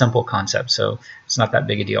quickly. It's a simple concept, so it's not that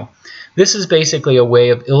big a deal. This is basically a way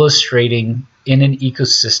of illustrating in an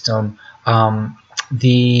ecosystem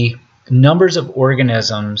the numbers of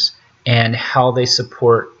organisms and how they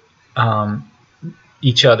support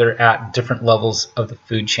each other at different levels of the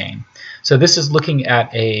food chain. So this is looking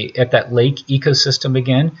at that lake ecosystem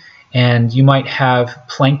again. And you might have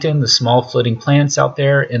plankton, the small floating plants out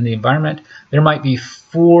there in the environment. There might be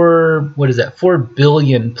 4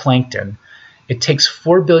 billion plankton. It takes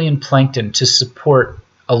 4 billion plankton to support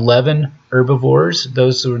 11 herbivores.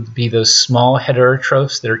 Those would be those small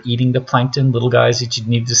heterotrophs that are eating the plankton, little guys that you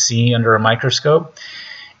need to see under a microscope.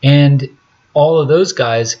 And all of those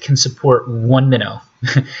guys can support 1 minnow.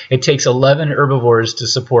 It takes 11 herbivores to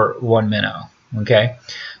support 1 minnow. Okay,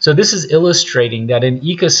 so this is illustrating that in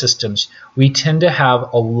ecosystems we tend to have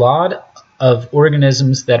a lot of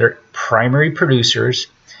organisms that are primary producers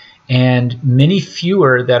and many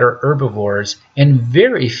fewer that are herbivores and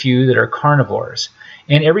very few that are carnivores.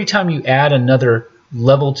 And every time you add another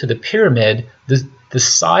level to the pyramid, the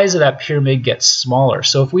size of that pyramid gets smaller.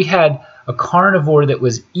 So if we had a carnivore that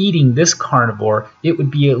was eating this carnivore, it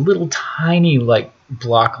would be a little tiny like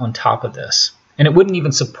block on top of this. And it wouldn't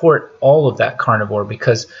even support all of that carnivore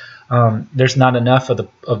because there's not enough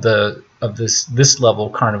of this level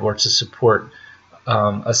carnivore to support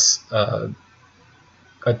a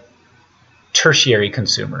tertiary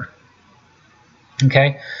consumer.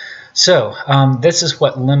 Okay, so this is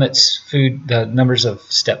what limits the numbers of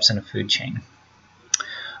steps in a food chain.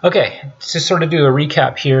 Okay, to sort of do a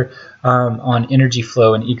recap here on energy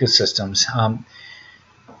flow in ecosystems.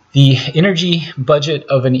 The energy budget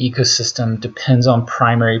of an ecosystem depends on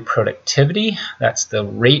primary productivity. That's the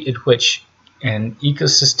rate at which an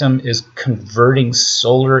ecosystem is converting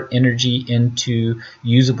solar energy into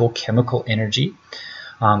usable chemical energy.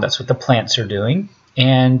 That's what the plants are doing.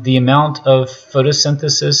 And the amount of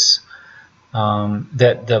photosynthesis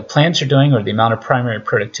that the plants are doing, or the amount of primary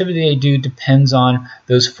productivity they do, depends on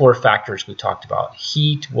those 4 factors we talked about: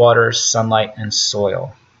 heat, water, sunlight, and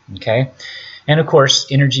soil. Okay. And of course,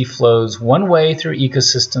 energy flows one way through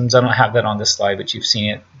ecosystems. I don't have that on this slide, but you've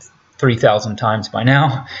seen it 3,000 times by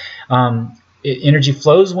now. Energy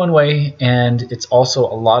flows one way, and it's also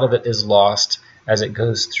a lot of it is lost as it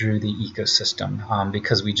goes through the ecosystem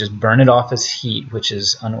because we just burn it off as heat, which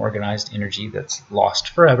is unorganized energy that's lost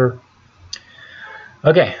forever.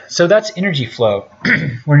 Okay, so that's energy flow.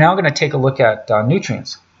 We're now going to take a look at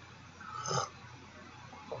nutrients.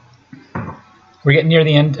 We're getting near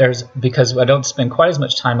the end because I don't spend quite as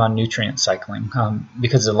much time on nutrient cycling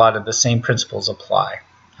because a lot of the same principles apply.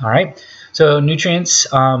 All right, so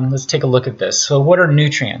nutrients, let's take a look at this. So what are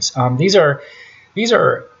nutrients? These are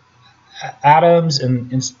atoms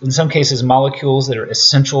and in some cases molecules that are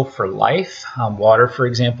essential for life. Water, for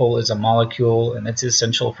example, is a molecule and it's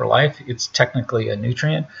essential for life. It's technically a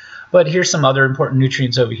nutrient. But here's some other important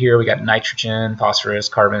nutrients over here. We got nitrogen, phosphorus,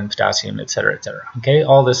 carbon, potassium, etc., etc. Okay,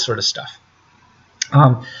 all this sort of stuff.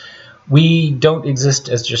 We don't exist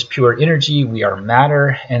as just pure energy. We are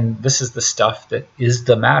matter, and this is the stuff that is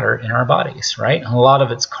the matter in our bodies, right? And a lot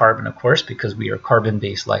of it's carbon, of course, because we are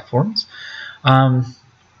carbon-based life forms. All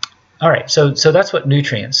right, so that's what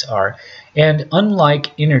nutrients are. And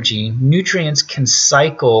unlike energy, nutrients can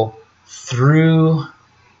cycle through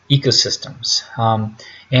ecosystems.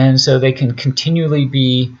 And so they can continually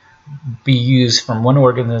be used from one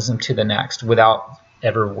organism to the next without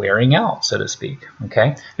ever wearing out, so to speak.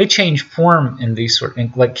 Okay, they change form in these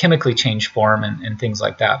like chemically change form and things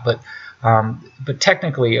like that, but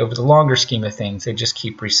technically over the longer scheme of things, they just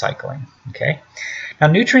keep recycling. Okay, now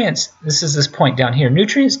nutrients, this is this point down here,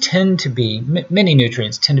 nutrients tend to be, many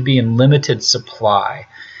nutrients tend to be in limited supply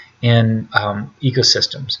in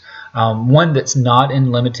ecosystems. One that's not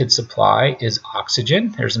in limited supply is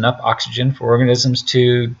oxygen. There's enough oxygen for organisms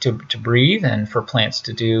to breathe and for plants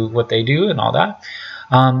to do what they do and all that.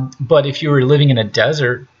 But if you were living in a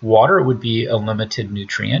desert, water would be a limited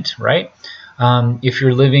nutrient, right? If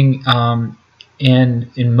you're living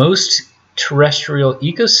in most terrestrial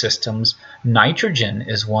ecosystems, nitrogen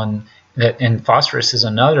is one that, and phosphorus is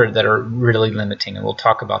another that are really limiting, and we'll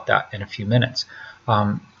talk about that in a few minutes.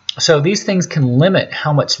 So these things can limit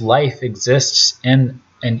how much life exists in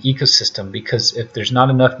an ecosystem, because if there's not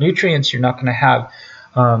enough nutrients, you're not going to have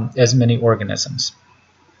as many organisms.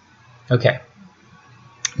 Okay.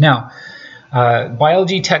 Now,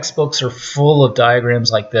 biology textbooks are full of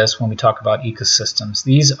diagrams like this when we talk about ecosystems.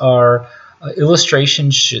 These are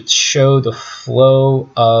illustrations that show the flow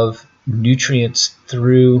of nutrients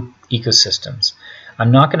through ecosystems.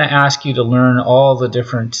 I'm not going to ask you to learn all the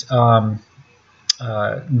different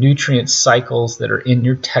nutrient cycles that are in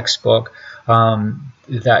your textbook.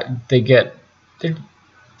 That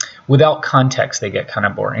without context, they get kind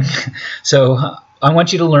of boring. So I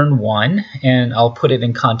want you to learn one, and I'll put it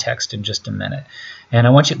in context in just a minute. And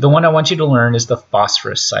the one I want you to learn is the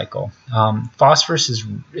phosphorus cycle. Phosphorus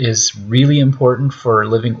is really important for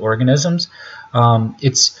living organisms.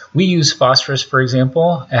 We use phosphorus, for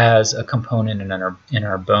example, as a component in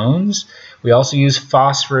our bones. We also use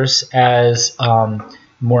phosphorus as,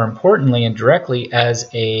 more importantly and directly, as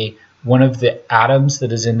one of the atoms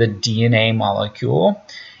that is in the DNA molecule.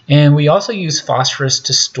 And we also use phosphorus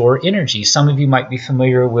to store energy. Some of you might be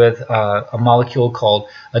familiar with a molecule called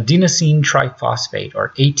adenosine triphosphate, or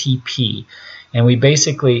ATP. And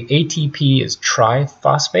ATP is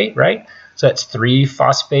triphosphate, right? So that's 3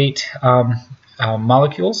 phosphate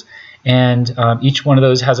molecules. And each one of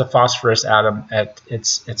those has a phosphorus atom at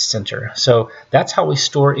its center. So that's how we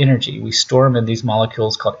store energy. We store them in these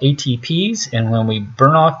molecules called ATPs, and when we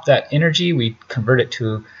burn off that energy, we convert it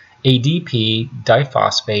to ADP,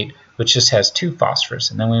 diphosphate, which just has 2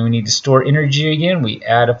 phosphorus. And then when we need to store energy again, we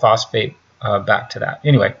add a phosphate back to that.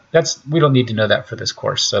 Anyway, we don't need to know that for this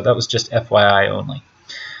course, so that was just FYI only.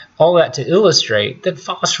 All that to illustrate that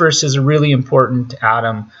phosphorus is a really important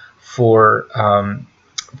atom for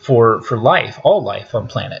life, all life on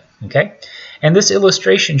planet. Okay, and this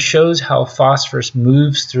illustration shows how phosphorus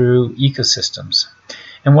moves through ecosystems.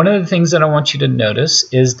 And one of the things that I want you to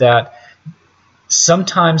notice is that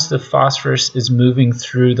sometimes the phosphorus is moving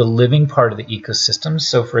through the living part of the ecosystem.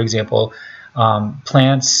 So, for example,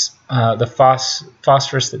 plants, the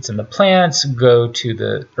phosphorus that's in the plants go to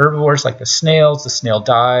the herbivores like the snails. The snail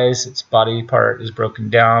dies, its body part is broken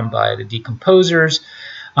down by the decomposers.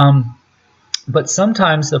 But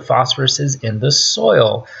sometimes the phosphorus is in the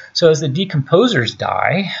soil. So as the decomposers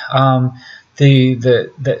die,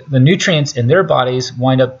 the nutrients in their bodies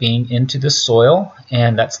wind up being into the soil,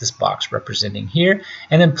 and that's this box representing here.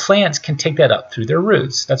 And then plants can take that up through their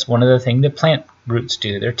roots. That's one of the things that plant roots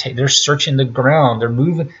do. They're searching the ground. They're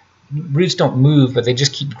moving. Roots don't move, but they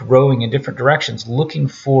just keep growing in different directions, looking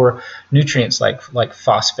for nutrients like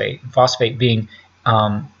phosphate. Phosphate being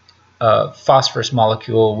a phosphorus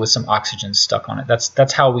molecule with some oxygen stuck on it.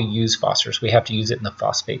 That's how we use phosphorus. We have to use it in the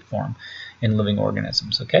phosphate form in living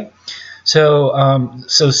organisms. Okay, so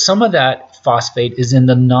some of that phosphate is in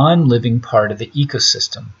the non-living part of the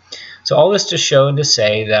ecosystem. So all this to show and to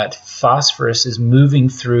say that phosphorus is moving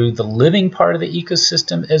through the living part of the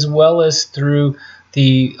ecosystem as well as through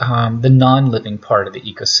the non-living part of the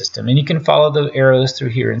ecosystem. And you can follow the arrows through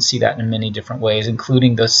here and see that in many different ways,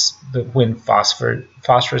 including when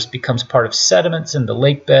phosphorus becomes part of sediments in the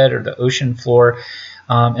lake bed or the ocean floor,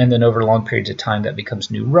 and then over long periods of time that becomes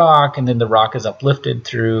new rock, and then the rock is uplifted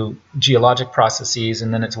through geologic processes,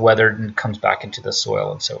 and then it's weathered and comes back into the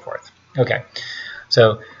soil and so forth. Okay,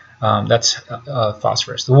 so that's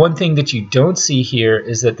phosphorus. The one thing that you don't see here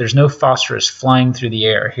is that there's no phosphorus flying through the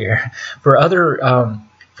air here. For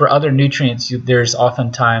for other nutrients, there's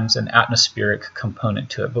oftentimes an atmospheric component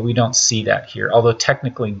to it, but we don't see that here. Although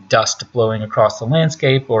technically dust blowing across the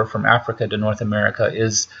landscape or from Africa to North America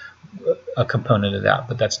is a component of that,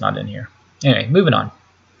 but that's not in here. Anyway, moving on.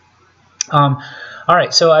 All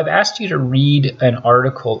right, so I've asked you to read an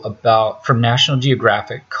article from National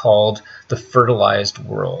Geographic called The Fertilized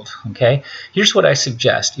World, okay? Here's what I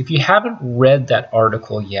suggest. If you haven't read that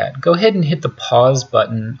article yet, go ahead and hit the pause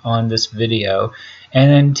button on this video and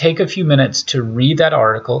then take a few minutes to read that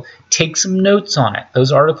article, take some notes on it.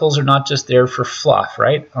 Those articles are not just there for fluff,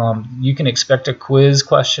 right? You can expect a quiz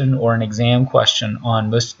question or an exam question on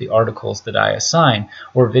most of the articles that I assign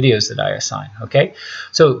or videos that I assign, okay?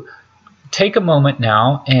 So take a moment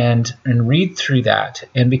now and read through that,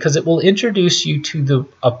 and because it will introduce you to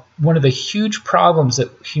one of the huge problems that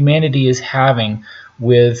humanity is having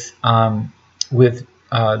with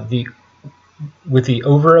the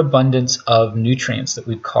overabundance of nutrients that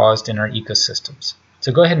we've caused in our ecosystems.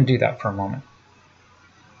 So go ahead and do that for a moment.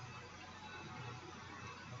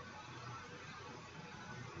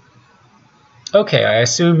 Okay, I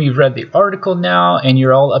assume you've read the article now and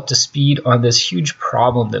you're all up to speed on this huge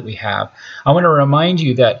problem that we have. I want to remind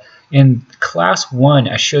you that in class 1,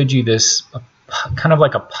 I showed you this kind of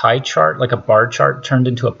like a pie chart, like a bar chart turned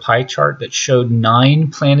into a pie chart that showed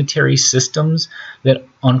 9 planetary systems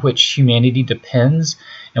on which humanity depends.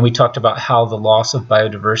 And we talked about how the loss of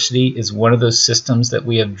biodiversity is one of those systems that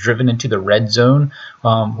we have driven into the red zone,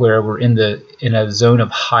 where we're in a zone of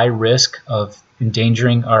high risk of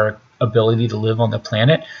endangering our ability to live on the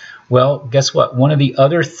planet. Well, guess what? One of the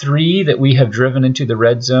other 3 that we have driven into the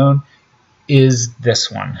red zone is this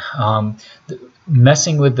one,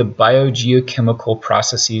 messing with the biogeochemical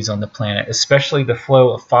processes on the planet, especially the flow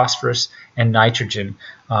of phosphorus and nitrogen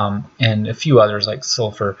and a few others like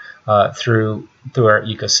sulfur through our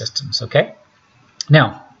ecosystems. Okay.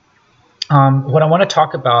 Now, what I want to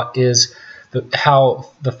talk about is how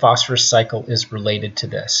the phosphorus cycle is related to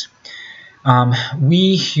this.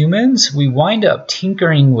 We humans, we wind up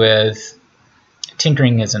tinkering is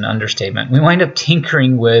an understatement. We wind up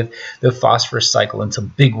tinkering with the phosphorus cycle in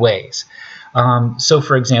some big ways. So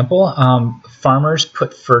for example, farmers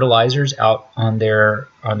put fertilizers out on their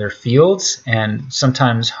fields, and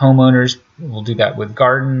sometimes homeowners will do that with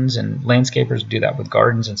gardens, and landscapers do that with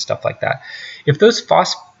gardens and stuff like that. If those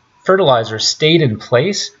fertilizers stayed in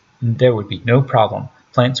place, there would be no problem.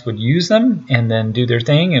 Plants would use them and then do their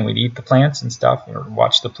thing, and we'd eat the plants and stuff, or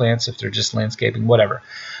watch the plants if they're just landscaping, whatever.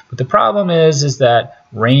 But the problem is that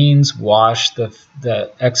rains wash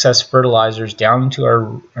the excess fertilizers down into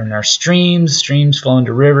our streams. Streams flow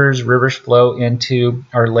into rivers. Rivers flow into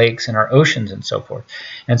our lakes and our oceans and so forth.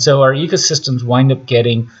 And so our ecosystems wind up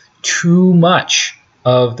getting too much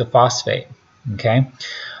of the phosphate. Okay.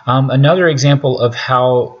 Another example of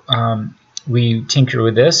how we tinker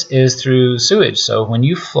with this is through sewage. So when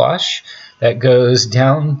you flush, that goes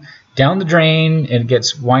down the drain and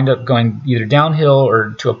wind up going either downhill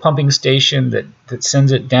or to a pumping station that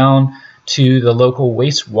sends it down to the local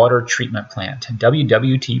wastewater treatment plant,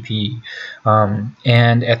 WWTP.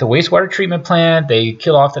 And at the wastewater treatment plant, they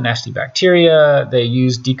kill off the nasty bacteria. They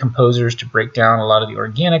use decomposers to break down a lot of the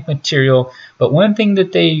organic material. But one thing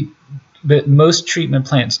that most treatment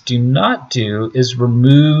plants do not do is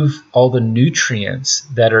remove all the nutrients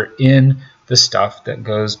that are in the stuff that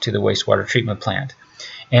goes to the wastewater treatment plant.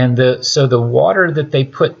 And so the water that they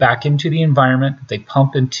put back into the environment, they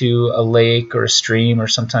pump into a lake or a stream or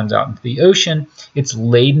sometimes out into the ocean, it's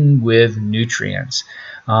laden with nutrients.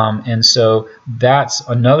 And so that's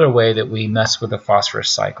another way that we mess with the phosphorus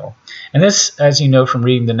cycle. And this, as you know from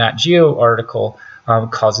reading the Nat Geo article,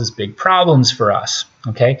 causes big problems for us.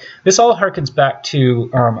 Okay, this all harkens back to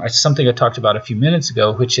something I talked about a few minutes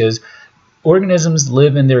ago, which is organisms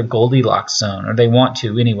live in their Goldilocks zone, or they want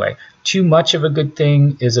to anyway. Too much of a good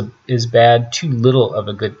thing is bad. Too little of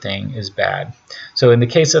a good thing is bad. So in the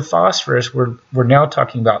case of phosphorus, we're now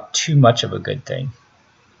talking about too much of a good thing.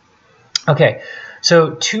 Okay,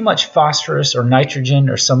 so too much phosphorus or nitrogen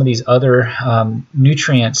or some of these other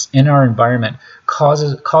nutrients in our environment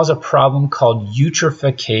cause a problem called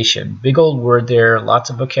eutrophication. Big old word there, lots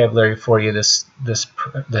of vocabulary for you this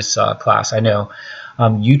class, I know.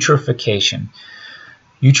 Eutrophication.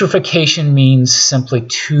 Eutrophication means simply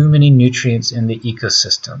too many nutrients in the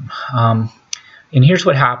ecosystem. And here's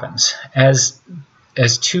what happens. As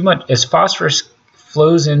phosphorus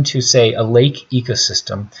flows into, say, a lake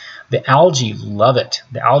ecosystem, the algae love it.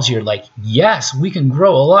 The algae are like, yes, we can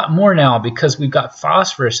grow a lot more now because we've got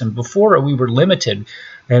phosphorus, and before we were limited.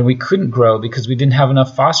 and we couldn't grow because we didn't have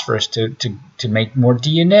enough phosphorus to make more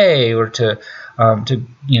DNA or to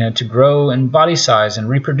grow in body size and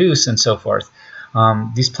reproduce and so forth.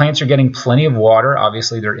 These plants are getting plenty of water.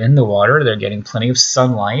 Obviously, they're in the water. They're getting plenty of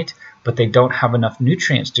sunlight, but they don't have enough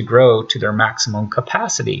nutrients to grow to their maximum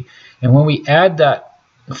capacity. And when we add that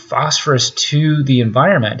phosphorus to the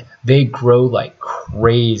environment, they grow like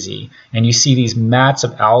crazy. And you see these mats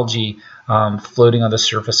of algae floating on the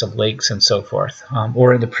surface of lakes and so forth.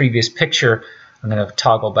 Or in the previous picture, I'm going to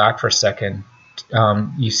toggle back for a second.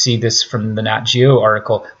 You see this from the Nat Geo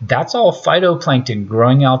article. That's all phytoplankton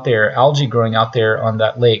growing out there, algae growing out there on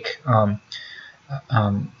that lake. So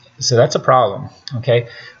that's a problem. Okay.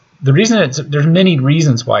 The reason there's many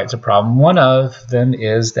reasons why it's a problem. One of them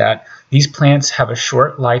is that these plants have a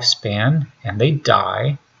short lifespan and they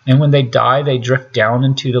die. And when they die, they drift down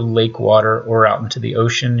into the lake water or out into the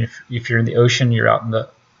ocean. If you're in the ocean, you're out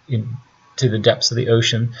to the depths of the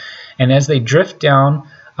ocean. And as they drift down,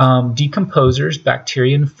 decomposers,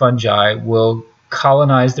 bacteria and fungi will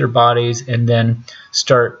colonize their bodies and then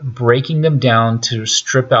start breaking them down to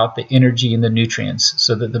strip out the energy and the nutrients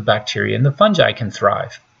so that the bacteria and the fungi can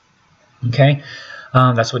thrive. Okay,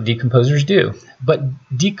 that's what decomposers do. But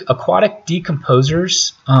aquatic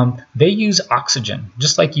decomposers, they use oxygen.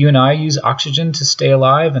 Just like you and I use oxygen to stay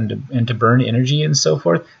alive and to burn energy and so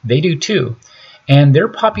forth, they do too. And their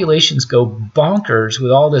populations go bonkers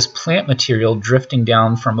with all this plant material drifting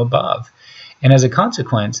down from above. And as a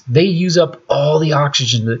consequence, they use up all the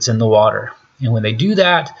oxygen that's in the water. And when they do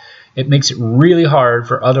that, it makes it really hard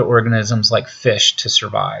for other organisms like fish to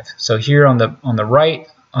survive. So here on the right,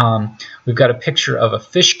 we've got a picture of a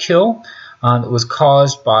fish kill that was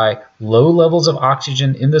caused by low levels of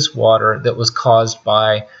oxygen in this water that was caused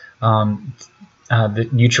by the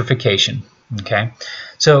eutrophication. Okay,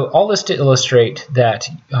 so all this to illustrate that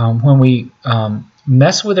when we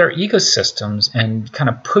mess with our ecosystems and kind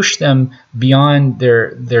of push them beyond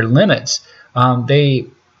their limits, they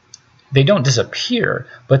don't disappear,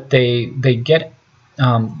 but they get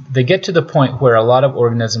to the point where a lot of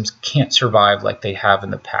organisms can't survive like they have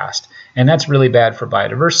in the past. And that's really bad for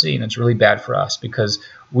biodiversity, and it's really bad for us because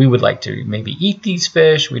we would like to maybe eat these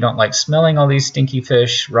fish. We don't like smelling all these stinky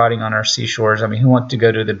fish rotting on our seashores. I mean, who wants to go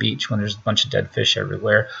to the beach when there's a bunch of dead fish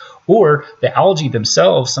everywhere? Or the algae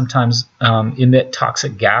themselves sometimes emit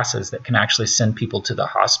toxic gases that can actually send people to the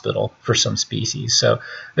hospital for some species. So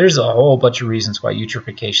there's a whole bunch of reasons why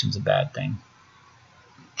eutrophication is a bad thing.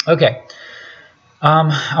 Okay.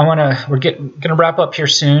 We're gonna wrap up here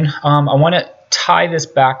soon. I want to tie this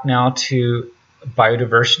back now to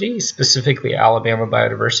biodiversity, specifically Alabama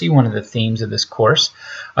biodiversity, one of the themes of this course.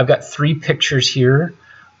 I've got 3 pictures here,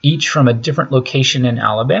 each from a different location in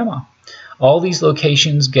Alabama. All these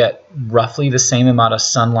locations get roughly the same amount of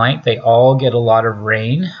sunlight. They all get a lot of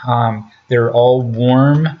rain. They're all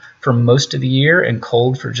warm for most of the year and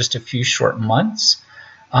cold for just a few short months.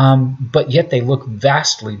 But yet they look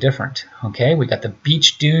vastly different. Okay, we got the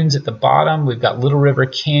beach dunes at the bottom. We've got Little River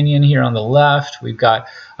Canyon here on the left. We've got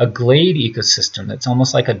a glade ecosystem that's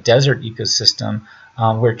almost like a desert ecosystem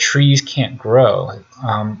where trees can't grow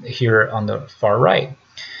here on the far right.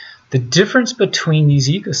 The difference between these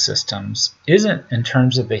ecosystems isn't in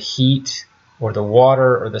terms of the heat or the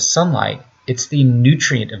water or the sunlight. It's the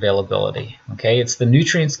nutrient availability. Okay, it's the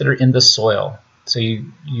nutrients that are in the soil. So you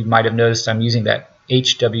might have noticed I'm using that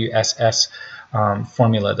HWSS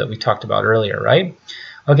formula that we talked about earlier, right?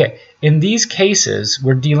 Okay, in these cases,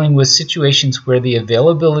 we're dealing with situations where the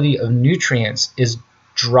availability of nutrients is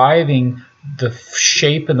driving the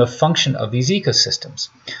shape and the function of these ecosystems.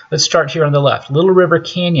 Let's start here on the left. Little River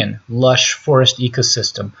Canyon, lush forest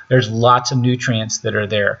ecosystem. There's lots of nutrients that are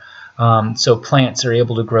there. So plants are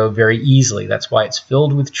able to grow very easily. That's why it's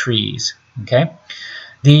filled with trees. Okay,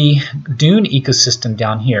 the dune ecosystem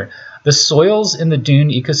down here. The soils in the dune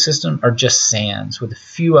ecosystem are just sands with a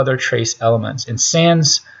few other trace elements. And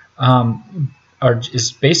sands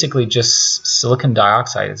is basically just silicon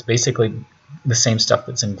dioxide. It's basically the same stuff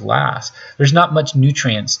that's in glass. There's not much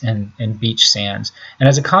nutrients in beach sands. And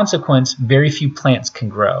as a consequence, very few plants can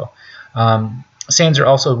grow. Sands are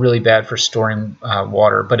also really bad for storing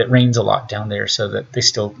water, but it rains a lot down there so that they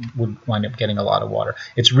still would wind up getting a lot of water.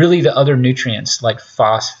 It's really the other nutrients like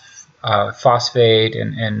phosphate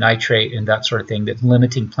and nitrate and that sort of thing that's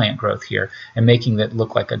limiting plant growth here and making it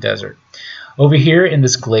look like a desert. Over here in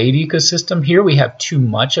this glade ecosystem, here we have too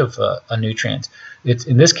much of a nutrient.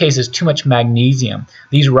 In this case, it's too much magnesium.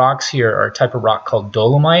 These rocks here are a type of rock called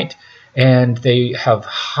dolomite. and they have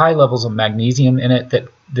high levels of magnesium in it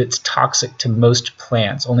that's toxic to most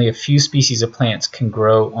plants. Only a few species of plants can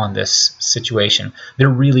grow on this situation. They're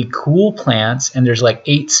really cool plants, and there's like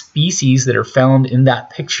 8 species that are found in that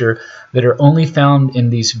picture that are only found in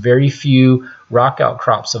these very few rock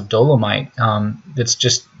outcrops of dolomite that's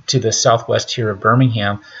just to the southwest here of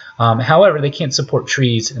Birmingham. However, they can't support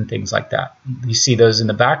trees and things like that. You see those in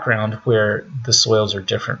the background where the soils are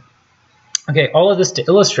different. Okay, all of this to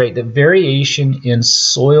illustrate that variation in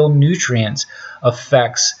soil nutrients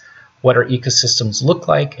affects what our ecosystems look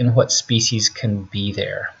like and what species can be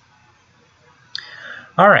there.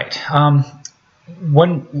 All right,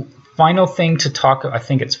 one final thing to talk, I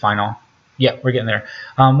think it's final. Yeah, we're getting there.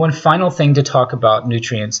 One final thing to talk about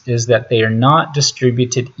nutrients is that they are not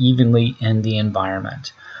distributed evenly in the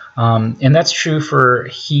environment. And that's true for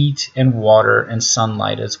heat and water and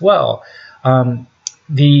sunlight as well. And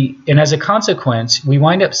as a consequence, we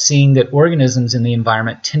wind up seeing that organisms in the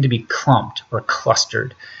environment tend to be clumped or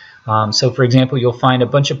clustered. So for example, you'll find a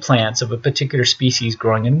bunch of plants of a particular species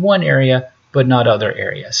growing in one area, but not other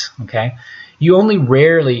areas, okay? You only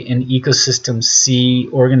rarely in ecosystems see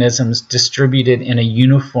organisms distributed in a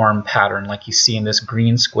uniform pattern like you see in this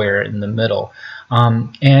green square in the middle.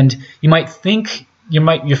 And you might think,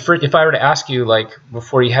 if I were to ask you, like,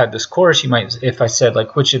 before you had this course, if I said,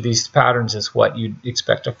 like, which of these patterns is what you'd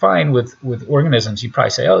expect to find with organisms, you'd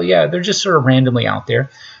probably say, oh yeah, they're just sort of randomly out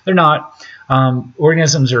there. They're not.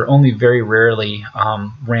 Organisms are only very rarely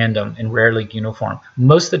random and rarely uniform.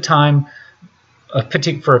 Most of the time,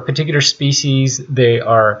 for a particular species, they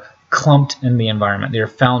are clumped in the environment. They are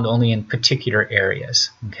found only in particular areas,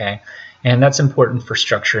 okay? And that's important for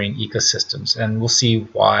structuring ecosystems. And we'll see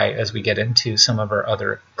why as we get into some of our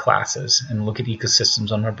other classes and look at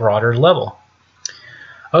ecosystems on a broader level.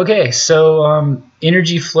 Okay, so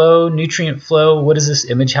energy flow, nutrient flow, what does this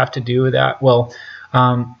image have to do with that? Well,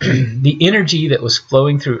 the energy that was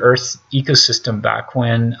flowing through Earth's ecosystem back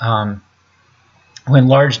when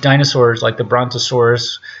large dinosaurs like the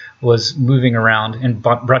Brontosaurus was moving around, and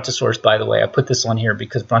Brontosaurus, by the way, I put this on here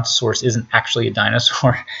because Brontosaurus isn't actually a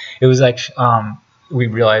dinosaur. It was like we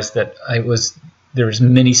realized that there was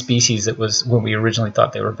many species that was when we originally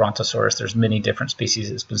thought they were Brontosaurus. There's many different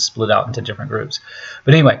species that's been split out into different groups.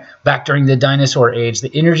 But anyway, back during the dinosaur age,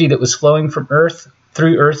 the energy that was flowing from Earth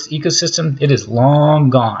through Earth's ecosystem, it is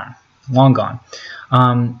long gone, long gone.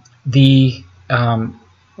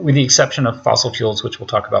 With the exception of fossil fuels, which we'll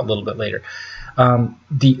talk about a little bit later.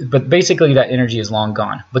 But basically that energy is long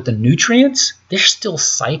gone. But the nutrients, they're still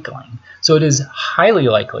cycling. So it is highly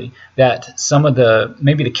likely that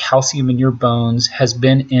maybe the calcium in your bones has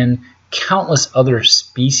been in countless other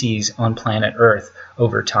species on planet Earth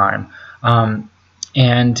over time.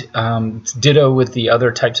 Ditto with the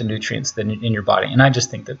other types of nutrients that in your body. And I just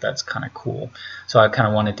think that that's kind of cool. So I kind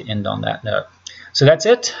of wanted to end on that note. So that's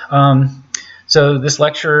it. So this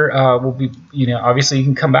lecture will be, obviously you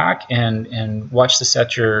can come back and watch this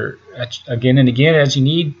again and again as you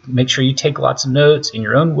need. Make sure you take lots of notes in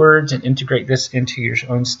your own words and integrate this into your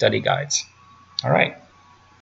own study guides. All right.